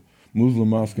called Muslim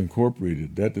Mosque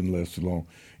Incorporated. That didn't last too long.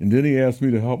 And then he asked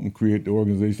me to help him create the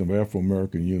Organization of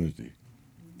Afro-American Unity.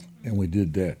 And we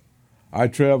did that. I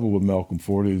traveled with Malcolm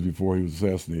 4 days before he was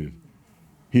assassinated.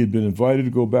 He had been invited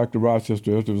to go back to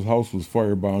Rochester after his house was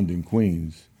firebombed in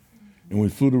Queens. And we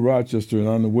flew to Rochester, and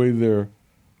on the way there,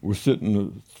 we're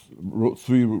sitting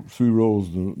three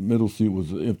rows, the middle seat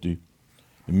was empty.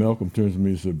 And Malcolm turns to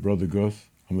me and said, "Brother Gus,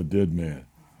 I'm a dead man."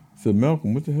 I said,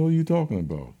 "Malcolm, what the hell are you talking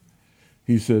about?"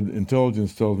 He said,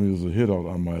 "Intelligence tells me there's a hit out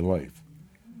on my life."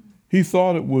 He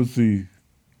thought it was the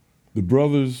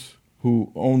brothers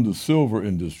who owned the silver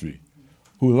industry,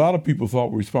 who a lot of people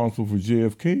thought were responsible for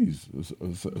JFK's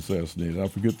assassination. I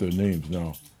forget their names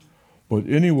now. But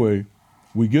anyway,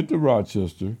 we get to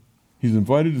Rochester. He's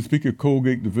invited to speak at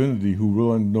Colgate Divinity, who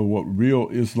really didn't know what real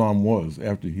Islam was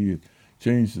after he had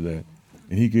changed to that.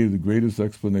 And he gave the greatest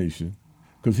explanation,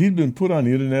 because he'd been put on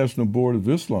the International Board of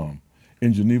Islam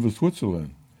in Geneva,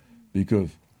 Switzerland. And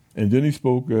then he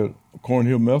spoke at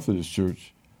Cornhill Methodist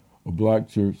Church, a black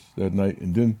church, that night,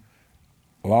 and then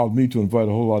allowed me to invite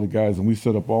a whole lot of guys, and we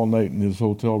sat up all night in his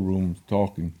hotel room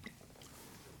talking.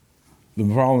 The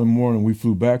following morning, we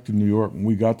flew back to New York, and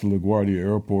we got to LaGuardia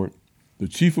Airport. The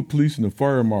chief of police and the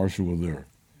fire marshal were there,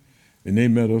 and they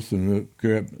met us, and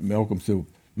Malcolm said,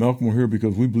 "Malcolm, we're here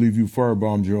because we believe you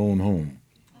firebombed your own home."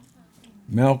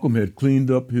 Malcolm had cleaned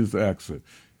up his accent,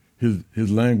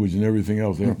 his language and everything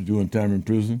else after doing time in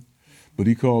prison, but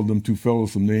he called them two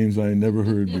fellows some names I ain't never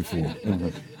heard before.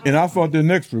 And I thought their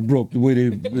necks were broke the way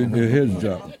their heads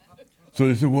dropped. So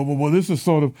they said, well, this is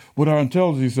sort of what our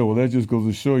intelligence. He said, "Well, that just goes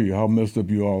to show you how messed up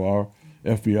you all are,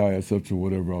 FBI, etc.,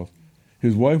 whatever else."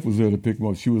 His wife was there to pick him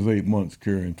up. She was 8 months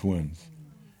carrying twins.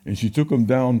 And she took him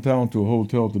downtown to a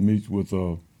hotel to meet with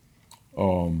Alex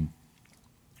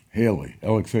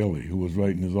Haley, who was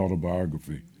writing his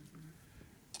autobiography.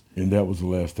 And that was the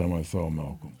last time I saw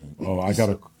Malcolm.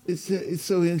 It's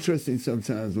so interesting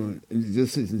sometimes when you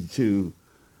just listen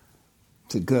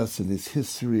to Gus and his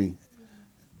history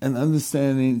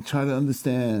and try to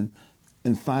understand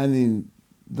and finding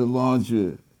the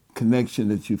larger connection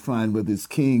that you find, whether it's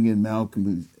King and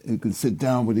Malcolm, who can sit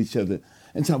down with each other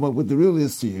and talk about what the real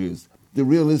issue is. the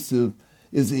real issue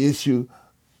is the issue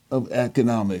of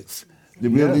economics. The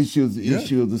real issue is the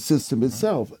issue of the system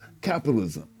itself,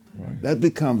 capitalism. Right. That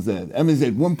becomes that. I mean,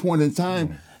 at one point in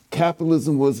time,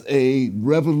 capitalism was a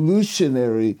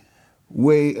revolutionary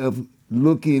way of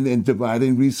looking and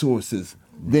dividing resources.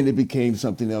 Then it became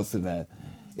something else than that.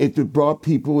 It brought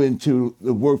people into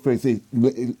the workplace. It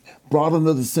brought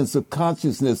another sense of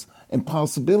consciousness and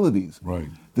possibilities. Right.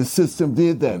 The system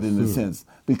did that in a sense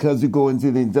because you go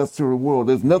into the industrial world.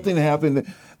 There's nothing happened.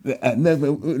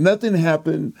 Nothing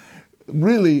happened.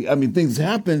 Really, I mean, things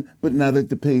happened, but not at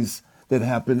the pace that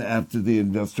happened after the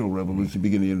Industrial Revolution,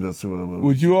 beginning of the Industrial Revolution.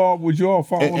 Would you all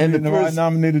follow me if I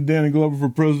nominated Danny Glover for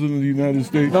President of the United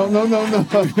States? No. no,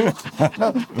 but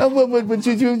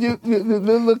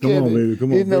you look Come at on, it. baby,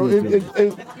 come on, you know,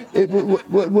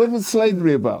 what was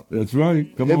slavery about? That's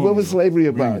right. Come on. What was slavery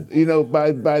about? You know,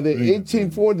 by the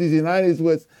 1840s, the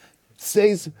United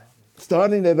States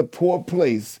starting at a poor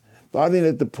place, starting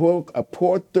at a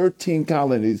poor 13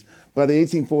 colonies. By the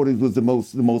 1840s, was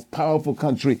the most powerful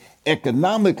country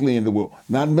economically in the world,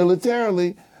 not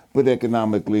militarily, but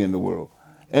economically in the world,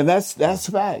 and that's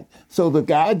fact. So the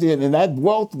guy did, and that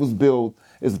wealth was built,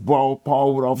 as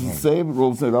Paul would often say,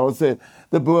 Roosevelt always said,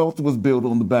 the wealth was built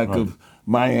on the back of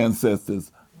my ancestors.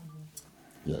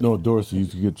 Yeah. No, Dorsey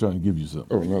used to trying to give you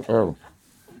something. Oh.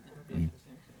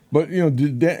 But you know,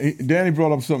 Danny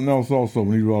brought up something else also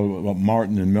when he brought up about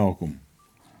Martin and Malcolm.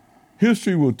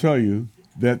 History will tell you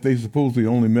that they supposedly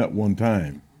only met one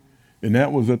time, and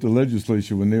that was at the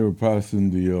legislature when they were passing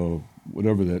the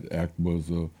whatever that act was,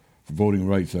 Voting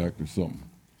Rights Act or something.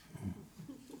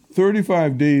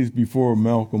 35 days before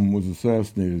Malcolm was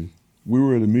assassinated, we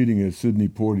were at a meeting at Sidney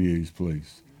Poitier's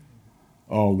place.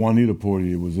 Juanita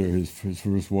Poitier was there, his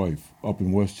first wife, up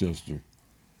in Westchester.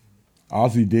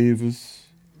 Ossie Davis,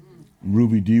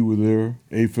 Ruby Dee were there,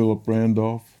 A. Philip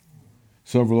Randolph,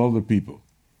 several other people.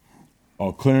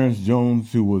 Clarence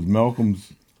Jones, who was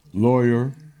Malcolm's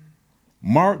lawyer.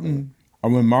 Martin's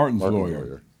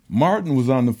lawyer. Martin was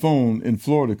on the phone in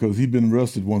Florida because he'd been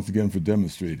arrested once again for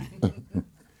demonstrating.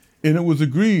 And it was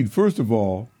agreed, first of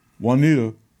all,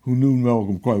 Juanita, who knew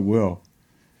Malcolm quite well,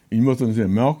 and you must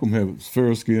understand, Malcolm had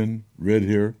fair skin, red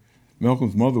hair.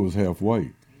 Malcolm's mother was half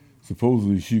white.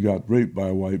 Supposedly she got raped by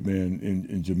a white man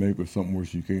in Jamaica or something where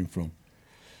she came from.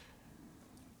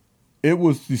 It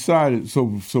was decided, so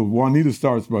Juanita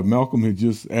starts by Malcolm had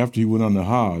just, after he went on the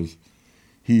Hajj,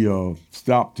 he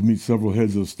stopped to meet several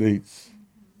heads of states,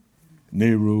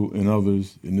 Nehru and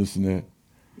others, and this and that,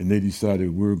 and they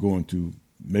decided we're going to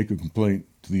make a complaint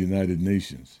to the United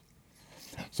Nations.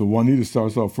 So Juanita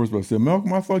starts off first by saying,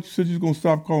 Malcolm, I thought you said you was going to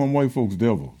stop calling white folks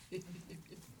devils.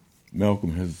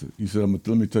 Malcolm he said,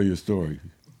 let me tell you a story.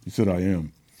 He said, I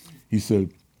am. He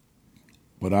said,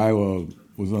 but I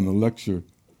was on a lecture.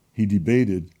 He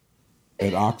debated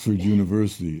at Oxford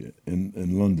University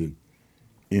in London,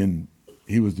 and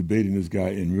he was debating this guy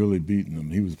and really beating him.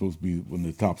 He was supposed to be one of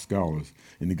the top scholars,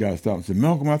 and the guy stopped and said,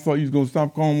 Malcolm, I thought you was going to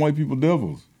stop calling white people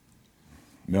devils.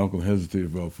 Malcolm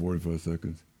hesitated about 45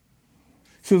 seconds.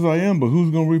 He says, I am, but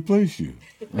who's going to replace you?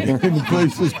 And the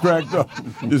place just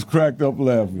cracked up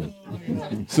laughing.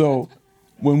 So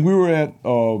when we were at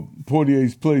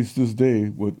Poitier's place this day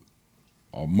with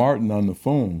Martin on the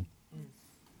phone,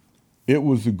 it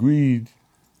was agreed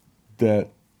that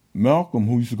Malcolm,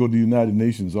 who used to go to the United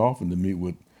Nations often to meet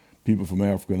with people from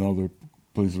Africa and other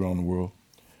places around the world,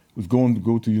 was going to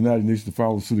go to the United Nations to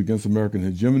file a suit against American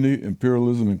hegemony,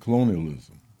 imperialism, and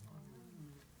colonialism.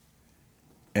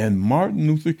 And Martin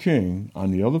Luther King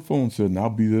on the other phone said, and I'll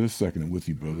be there to second it with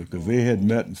you, brother, because they had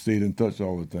met and stayed in touch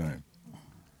all the time.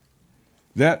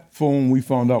 That phone we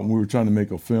found out when we were trying to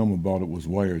make a film about it was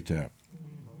wiretapped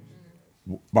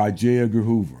by J. Edgar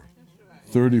Hoover.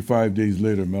 35 days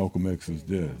later, Malcolm X is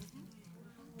dead.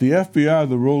 The FBI,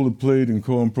 the role it played in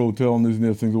COINTELPRO and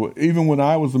these things, even when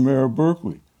I was the mayor of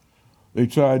Berkeley, they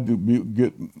tried to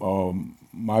get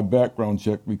my background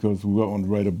checked because we wanted to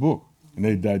write a book, and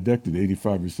they didacted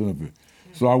 85% of it.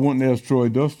 So I went and asked Troy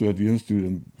Duster at the Institute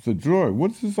and said, Troy,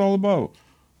 what's this all about?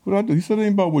 What I do? He said, it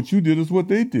ain't about what you did, it's what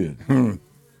they did.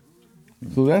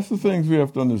 So that's the things we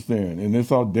have to understand. And that's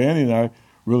how Danny and I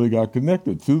really got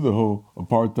connected to the whole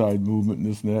apartheid movement and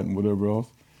this and that and whatever else.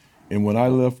 And when I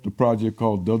left the project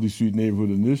called Dudley Street Neighborhood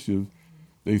Initiative,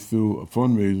 they threw a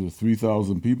fundraiser,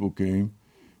 3,000 people came,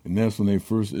 and that's when they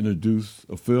first introduced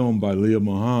a film by Leah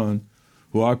Mahan,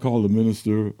 who I call the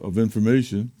Minister of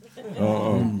Information.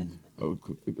 The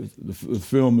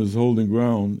film is Holding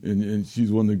Ground, and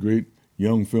she's one of the great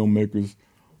young filmmakers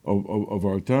of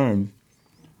our time.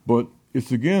 But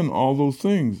it's, again, all those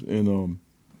things. And,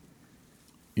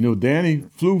 Danny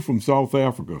flew from South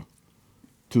Africa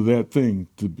to that thing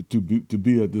to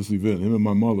be at this event. Him and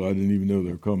my mother, I didn't even know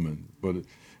they were coming. But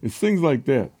it's things like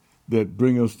that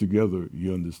bring us together,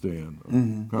 you understand.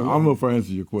 Mm-hmm. I don't know if I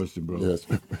answered your question, bro. Yes.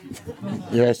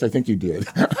 Yes, I think you did.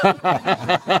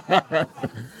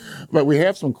 But we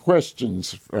have some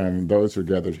questions from those who are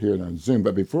gathered here on Zoom.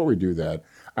 But before we do that,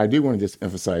 I do want to just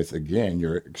emphasize again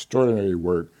your extraordinary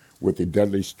work with the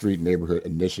Dudley Street Neighborhood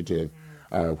Initiative,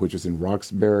 which is in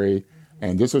Roxbury.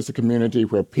 And this was a community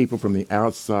where people from the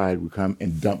outside would come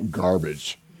and dump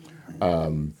garbage.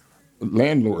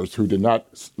 Landlords who did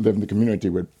not live in the community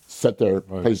would set their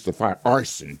place to fire,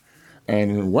 arson. And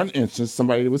in one instance,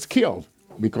 somebody was killed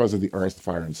because of the arson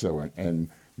fire and so on. And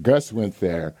Gus went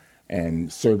there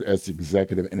and served as the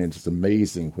executive, and it's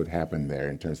amazing what happened there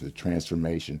in terms of the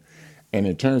transformation. And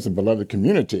in terms of beloved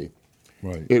community,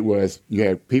 it was, you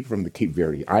had people from the Cape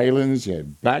Verde Islands, you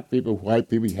had black people, white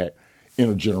people, you had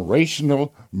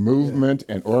intergenerational movement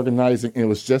and organizing, and it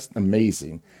was just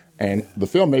amazing. And the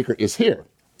filmmaker is here.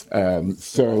 And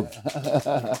it's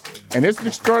an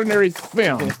extraordinary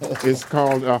film. It's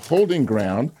called Holding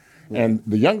Ground, and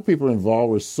the young people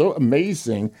involved were so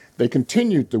amazing, they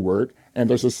continued to work, and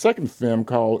there's a second film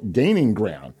called Gaining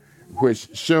Ground, which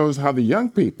shows how the young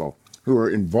people who were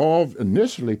involved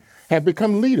initially have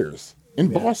become leaders in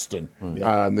Boston.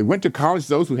 They went to college,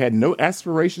 those who had no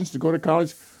aspirations to go to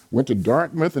college, went to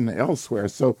Dartmouth and elsewhere.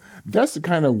 So that's the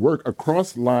kind of work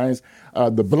across lines,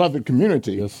 the beloved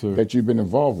community that you've been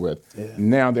involved with. Yeah.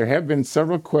 Now, there have been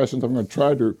several questions. I'm going to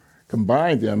try to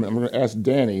combine them. I'm going to ask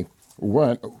Danny,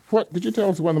 what could you tell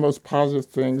us one of the most positive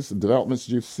things, developments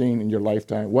you've seen in your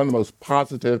lifetime? One of the most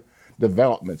positive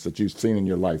developments that you've seen in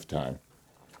your lifetime?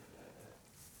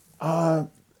 Well,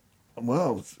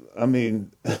 I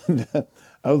mean,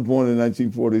 I was born in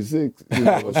 1946.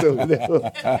 That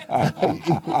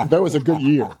was a good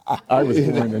year. I was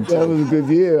born in. That was a good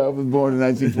year. I was born in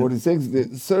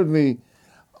 1946. Certainly,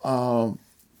 I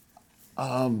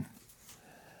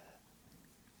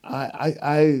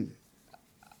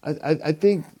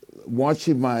think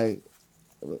watching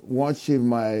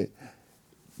my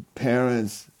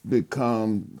parents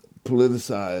become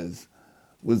politicized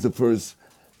was the first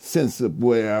sense of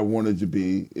where I wanted to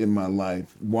be in my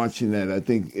life. Watching that, I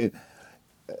think,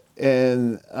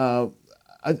 it's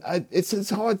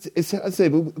hard. It's hard to say,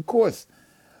 but of course,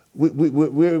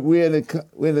 we're in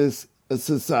a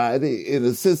society, in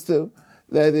a system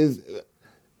that is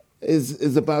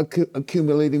about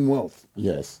accumulating wealth.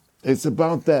 Yes, it's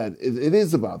about that. It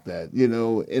is about that,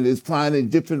 and it's finding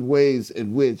different ways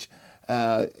in which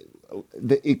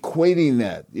equating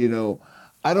that.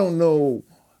 I don't know.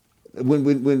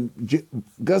 When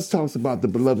Gus talks about the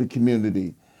beloved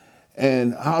community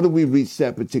and how do we reach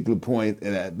that particular point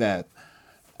at that,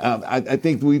 I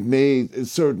think we've made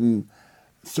certain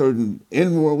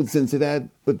inroads into that,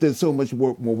 but there's so much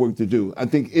more work to do. I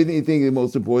think anything the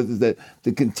most important is that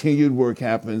the continued work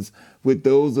happens with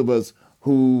those of us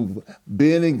who've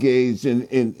been engaged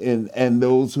and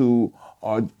those who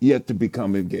are yet to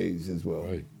become engaged as well.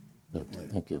 Right.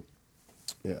 Thank you.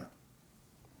 Yeah.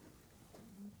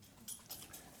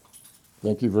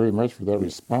 Thank you very much for that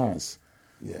response.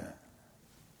 Yeah.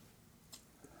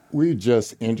 We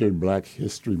just entered Black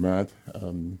History Month,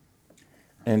 and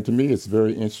to me it's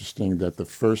very interesting that the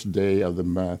first day of the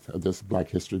month, of this Black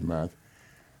History Month,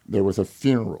 there was a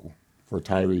funeral for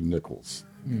Tyree Nichols.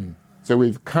 Mm. So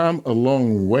we've come a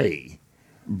long way,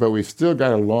 but we've still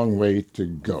got a long way to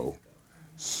go.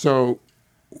 So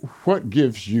what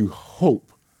gives you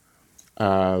hope,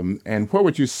 and what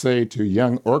would you say to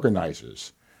young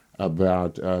organizers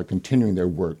about continuing their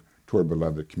work toward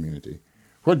beloved community?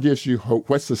 What gives you hope?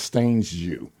 What sustains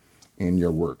you in your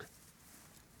work?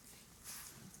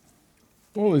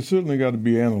 Well, they certainly got to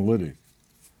be analytic.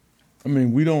 I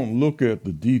mean, we don't look at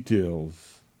the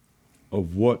details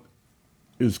of what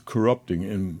is corrupting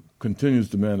and continues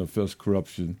to manifest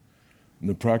corruption in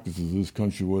the practices of this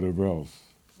country, whatever else.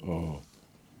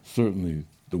 Certainly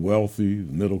the wealthy,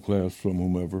 the middle class, from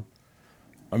whomever.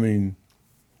 I mean,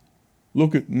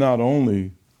 look at not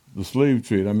only the slave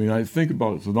trade. I mean, I think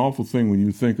about it's an awful thing when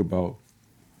you think about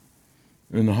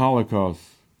in the Holocaust,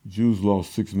 Jews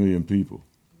lost 6 million people.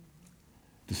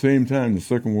 At the same time, the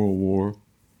Second World War,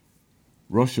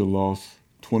 Russia lost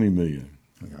 20 million.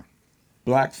 Yeah.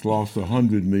 Blacks lost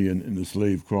 100 million in the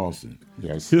slave crossing.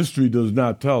 Yes. History does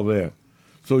not tell that.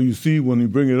 So you see, when you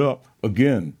bring it up,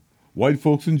 again, white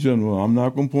folks in general, I'm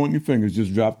not going to point any fingers,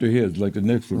 just drop their heads like the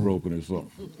necks were broken or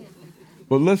something.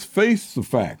 But let's face the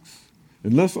facts,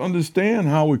 and let's understand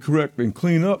how we correct and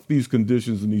clean up these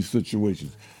conditions and these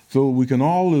situations so we can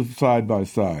all live side by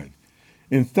side.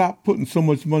 and stop putting so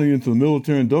much money into the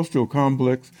military-industrial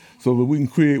complex so that we can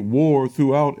create war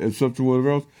throughout, etc.,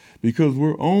 whatever else, because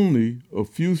we're only a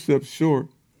few steps short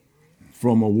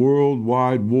from a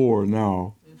worldwide war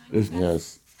now.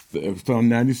 Yes. It's on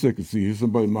 90 seconds. See, here's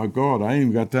somebody, my God, I ain't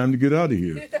even got time to get out of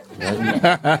here.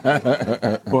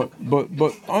 but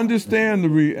understand the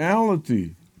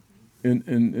reality in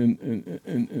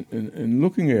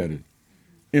looking at it.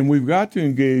 And we've got to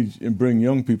engage and bring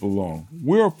young people along.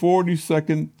 We're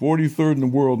 42nd, 43rd in the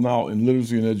world now in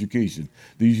literacy and education,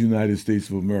 these United States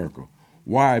of America.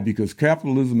 Why? Because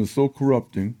capitalism is so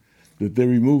corrupting that they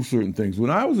remove certain things.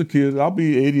 When I was a kid, I'll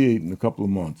be 88 in a couple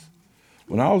of months.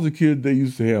 When I was a kid, they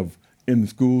used to have in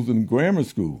schools, in grammar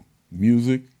school,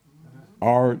 music,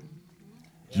 art,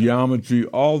 geometry,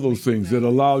 all those things that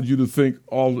allowed you to think.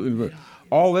 All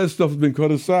that stuff has been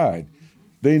cut aside.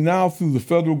 They now, through the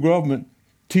federal government,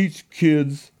 teach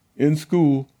kids in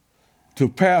school to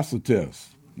pass a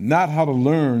test, not how to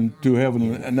learn to have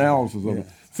an analysis of it,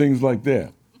 things like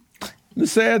that. The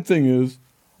sad thing is,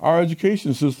 our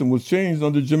education system was changed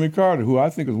under Jimmy Carter, who I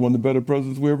think is one of the better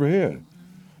presidents we ever had.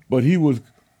 But he was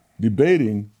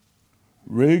debating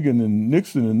Reagan and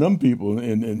Nixon and them people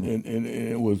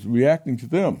and was reacting to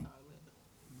them.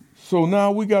 So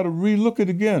now we got to relook it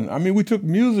again. I mean, we took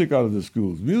music out of the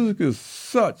schools. Music is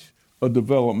such a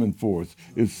development force.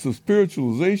 It's a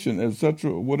spiritualization,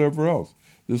 etc., whatever else,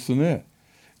 this and that.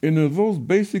 And there's those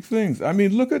basic things. I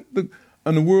mean, look at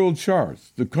on the world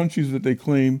charts, the countries that they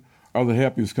claim are the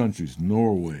happiest countries.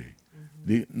 Norway,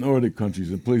 the Nordic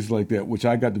countries, and places like that, which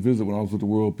I got to visit when I was with the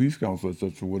World Peace Council,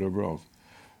 etc., whatever else.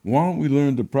 Why don't we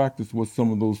learn to practice what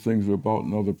some of those things are about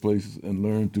in other places and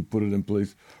learn to put it in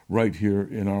place right here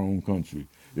in our own country?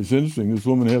 It's interesting. This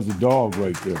woman has a dog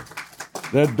right there.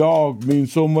 That dog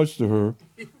means so much to her.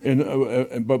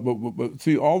 But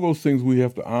see, all those things we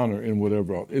have to honor in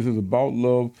whatever else. It is about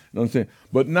love and understanding,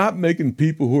 but not making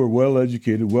people who are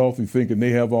well-educated, wealthy, thinking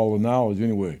they have all the knowledge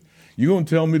anyway. You going to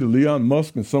tell me that Elon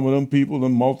Musk and some of them people,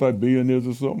 them multi-billionaires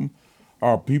or something,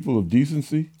 are people of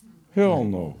decency? Hell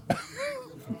no.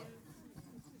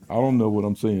 I don't know what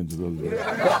I'm saying to those guys.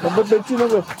 But you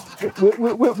know,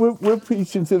 we're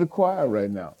preaching to the choir right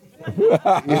now.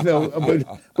 You know,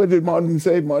 but did Martin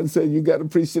say? Martin said, you got to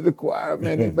preach to the choir,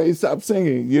 man. Everybody stop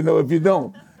singing, you know, if you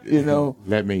don't. You know,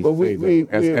 let me say that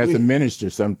as a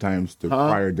minister, sometimes the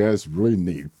choir does really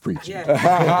need preaching.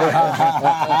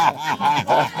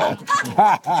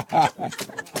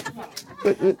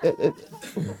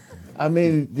 I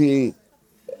mean, the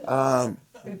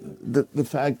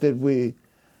fact that we're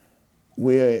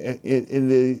in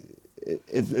the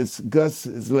it's Gus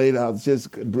has laid out just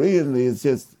brilliantly. It's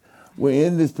just we're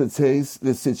in this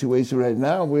situation right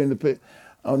now. We're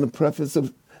on the preface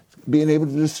of being able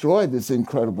to destroy this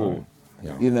incredible,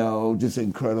 you know, just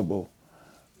incredible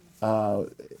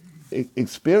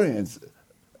experience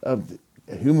of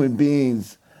human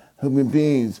beings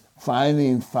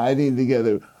fighting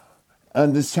together,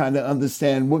 trying to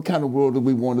understand what kind of world do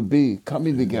we want to be,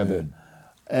 coming together.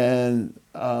 And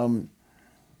I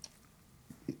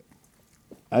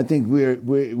think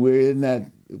we're in that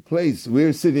place.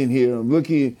 We're sitting here and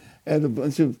looking at a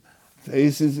bunch of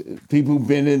faces, people who've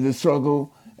been in the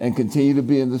struggle and continue to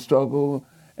be in the struggle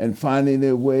and finding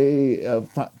their way,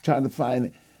 trying to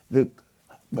find the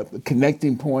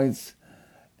connecting points.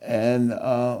 And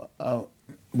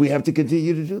we have to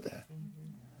continue to do that.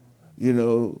 You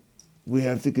know, we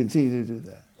have to continue to do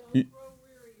that.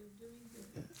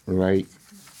 Right.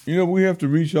 You know, we have to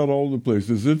reach out all over the place.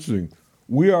 It's interesting.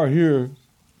 We are here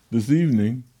this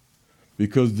evening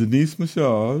because Denise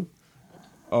Mashad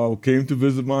came to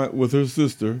visit with her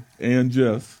sister, Ann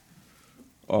Jess,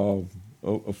 a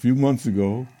few months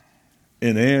ago,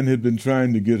 and Ann had been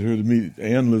trying to get her to meet.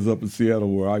 Ann lives up in Seattle,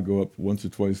 where I go up once or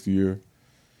twice a year.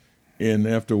 And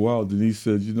after a while, Denise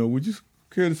said, you know, would you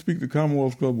care to speak to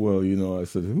Commonwealth Club? Well, you know, I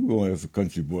said, who going to ask a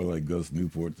country boy like Gus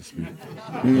Newport to speak?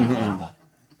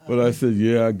 But I said,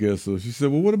 yeah, I guess so. She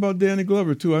said, well, what about Danny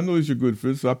Glover, too? I know he's your good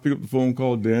friend. So I picked up the phone,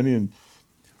 called Danny, and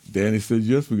Danny said,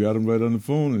 yes, we got him right on the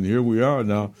phone, and here we are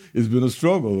now. It's been a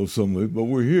struggle of some way, but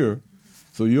we're here.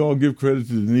 So you all give credit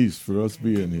to Denise for us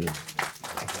being here.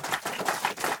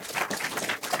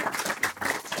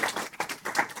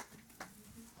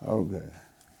 Okay.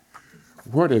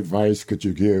 What advice could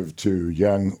you give to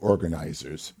young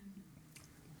organizers?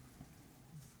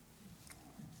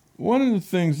 One of the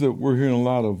things that we're hearing a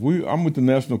lot of, I'm with the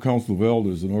National Council of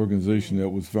Elders, an organization that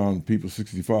was founded people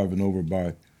 65 and over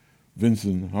by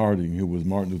Vincent Harding, who was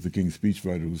Martin Luther King's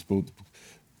speechwriter, who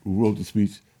wrote the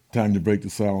speech, Time to Break the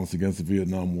Silence Against the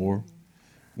Vietnam War.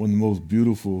 One of the most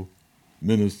beautiful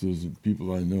ministers and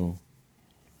people I know.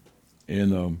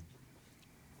 And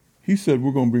he said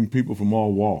we're going to bring people from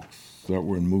all walks that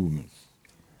were in movements.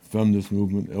 Feminist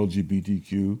movement,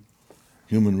 LGBTQ,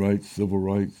 human rights, civil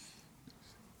rights,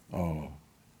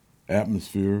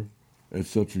 atmosphere,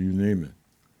 etc., you name it.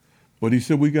 But he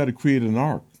said we got to create an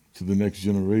arc to the next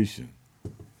generation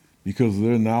because of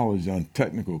their knowledge on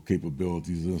technical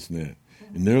capabilities and this and that.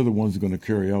 And they're the ones who are going to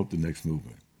carry out the next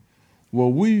movement.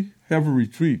 Well, we have a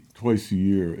retreat twice a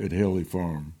year at Haley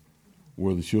Farm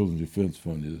where the Children's Defense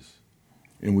Fund is,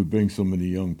 and we bring so many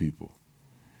young people.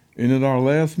 And in our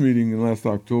last meeting in last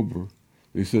October,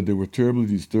 they said they were terribly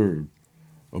disturbed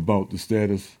about the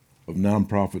status of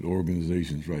nonprofit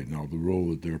organizations right now, the role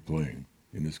that they're playing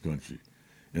in this country.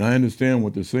 And I understand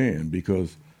what they're saying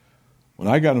because when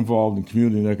I got involved in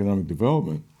community and economic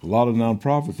development, a lot of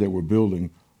nonprofits that were building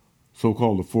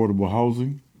so-called affordable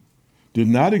housing did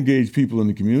not engage people in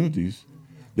the communities.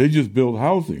 They just built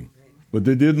housing. But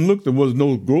they didn't look, there was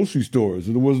no grocery stores,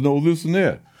 there was no this and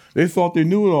that. They thought they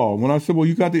knew it all. When I said, well,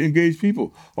 you got to engage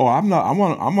people. Oh, I'm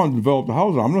going to develop the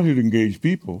housing. I'm not here to engage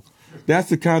people. That's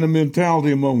the kind of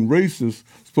mentality among racists,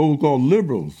 so-called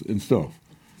liberals and stuff,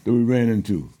 that we ran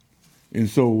into. And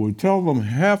so we tell them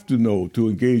have to know to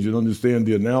engage and understand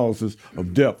the analysis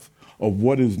of depth of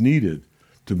what is needed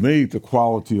to make the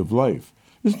quality of life.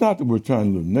 It's not that we're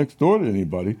trying to live next door to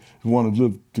anybody. We want to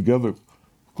live together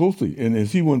closely. And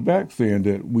as he went back saying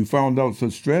that we found out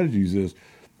such strategies as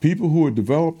people who are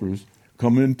developers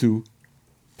come into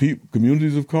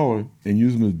communities of color and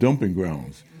use them as dumping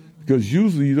grounds. Because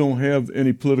usually you don't have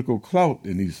any political clout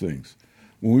in these things.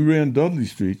 When we ran Dudley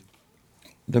Street,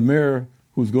 the mayor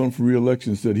who was going for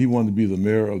re-election said he wanted to be the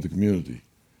mayor of the community.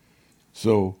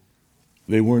 So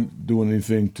they weren't doing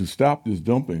anything to stop this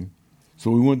dumping. So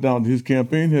we went down to his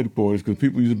campaign headquarters because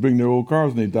people used to bring their old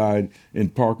cars and they died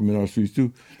and park them in our streets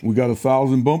too. We got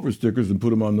 1,000 bumper stickers and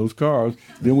put them on those cars.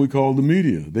 Then we called the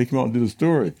media. They came out and did a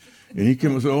story. And he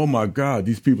came and said, oh my God,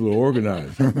 these people are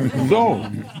organized.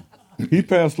 So he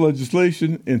passed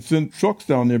legislation and sent trucks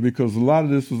down there because a lot of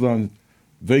this was on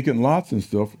vacant lots and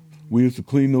stuff. We used to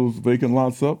clean those vacant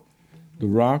lots up, the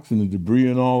rocks and the debris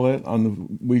and all that on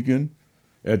the weekend.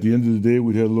 At the end of the day,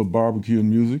 we'd have a little barbecue and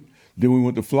music. Then we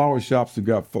went to flower shops that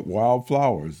got wild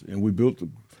flowers, and we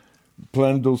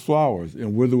planted those flowers.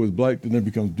 And where there was blight, then there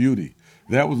becomes beauty.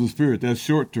 That was the spirit. That's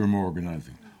short-term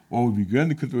organizing. Well, we began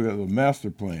to put together a master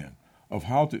plan of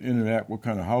how to interact, what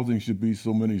kind of housing should be,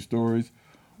 so many stories,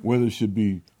 whether it should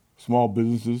be small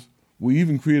businesses. We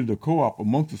even created a co-op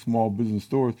amongst the small business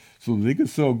stores so that they could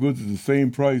sell goods at the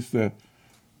same price that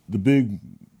the big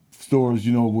stores,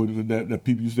 that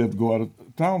people used to have to go out of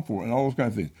town for, and all those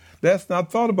kinds of things. That's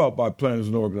not thought about by planners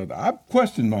and organizers. I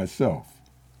questioned myself.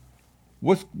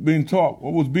 What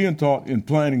was being taught in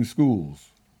planning schools?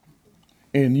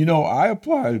 And, I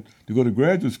applied to go to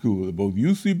graduate school at both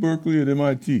UC Berkeley and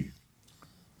MIT.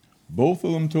 Both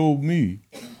of them told me,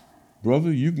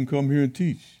 brother, you can come here and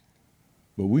teach,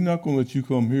 but we're not going to let you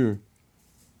come here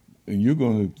and you're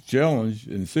going to challenge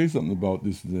and say something about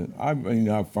this and that.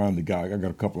 I finally I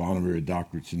got a couple of honorary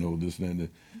doctorates, this and that.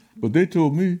 But they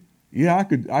told me, yeah,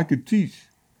 I could teach,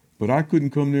 but I couldn't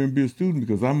come there and be a student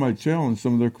because I might challenge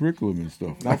some of their curriculum and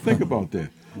stuff. Now think about that.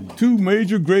 Two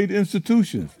major great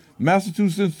institutions,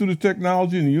 Massachusetts Institute of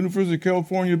Technology and the University of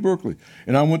California, Berkeley.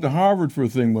 And I went to Harvard for a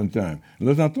thing one time. And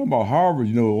let's not talk about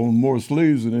Harvard, owned more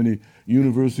slaves than any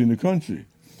university in the country.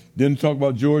 Then talk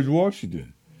about George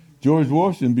Washington. George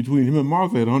Washington, between him and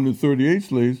Martha, had 138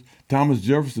 slaves, Thomas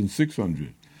Jefferson,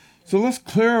 600. So let's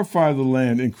clarify the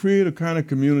land and create a kind of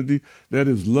community that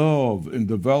is love and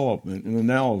development and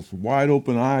analysis, wide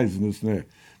open eyes and this and that.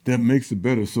 That makes it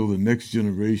better so the next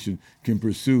generation can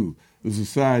pursue the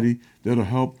society that will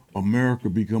help America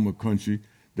become a country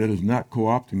that is not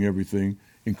co-opting everything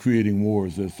and creating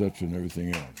wars, etc., and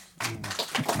everything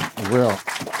else. Well,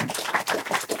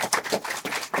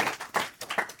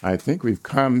 I think we've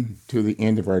come to the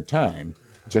end of our time,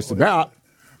 just about.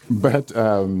 But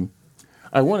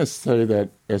I want to say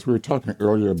that as we were talking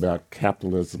earlier about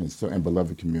capitalism and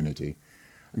beloved community,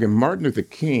 again, Martin Luther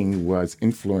King was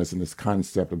influenced in this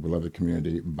concept of beloved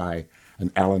community by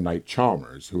an Alan Knight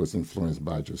Chalmers, who was influenced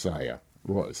by Josiah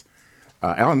Royce.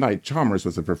 Alan Knight Chalmers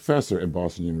was a professor at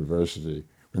Boston University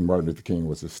when Martin Luther King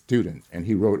was a student, and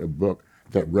he wrote a book,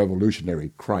 That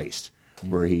Revolutionary Christ,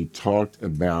 where he talked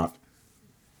about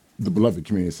the beloved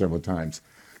community several times.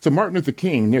 So Martin Luther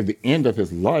King, near the end of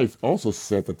his life, also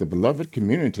said that the beloved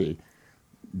community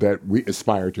that we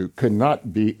aspire to could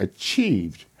not be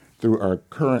achieved through our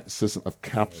current system of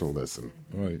capitalism.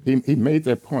 Right. He made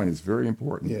that point. It's very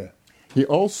important. Yeah. He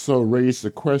also raised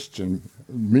the question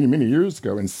many, many years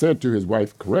ago and said to his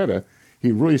wife, Coretta,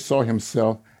 he really saw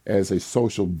himself as a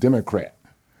social democrat.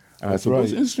 So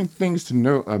those are interesting things to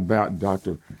know about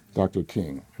Dr.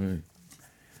 King. Right.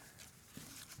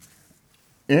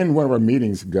 In one of our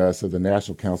meetings, Gus, of the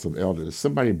National Council of Elders,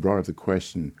 somebody brought up the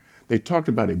question. They talked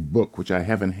about a book, which I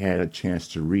haven't had a chance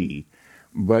to read,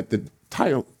 but the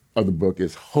title of the book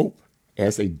is Hope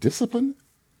as a Discipline.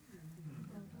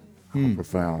 How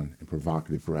profound and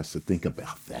provocative for us to think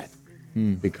about that,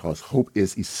 because hope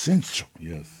is essential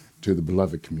to the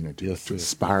beloved community, to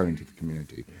aspiring to the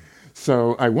community.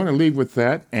 So I want to leave with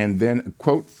that, and then a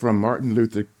quote from Martin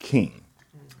Luther King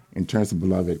in terms of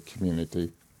beloved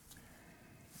community.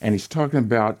 And he's talking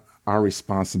about our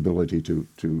responsibility to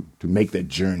make that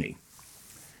journey.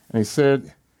 And he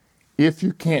said, if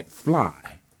you can't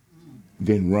fly,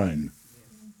 then run.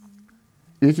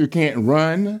 If you can't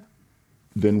run,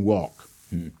 then walk.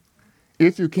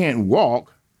 If you can't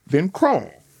walk, then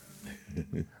crawl.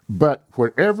 But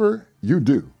whatever you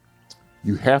do,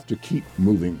 you have to keep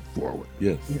moving forward.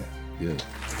 Yes. Yes.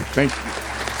 Thank you.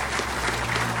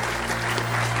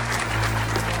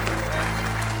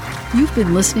 You've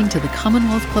been listening to the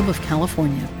Commonwealth Club of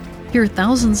California. Hear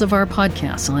thousands of our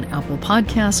podcasts on Apple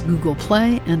Podcasts, Google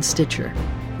Play, and Stitcher.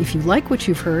 If you like what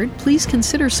you've heard, please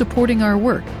consider supporting our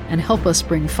work and help us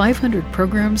bring 500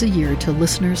 programs a year to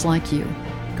listeners like you.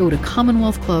 Go to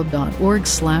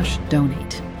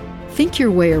commonwealthclub.org/donate. Think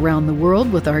your way around the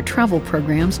world with our travel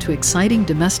programs to exciting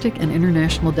domestic and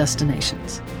international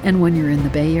destinations. And when you're in the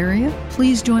Bay Area,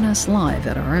 please join us live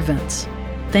at our events.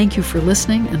 Thank you for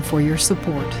listening and for your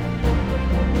support.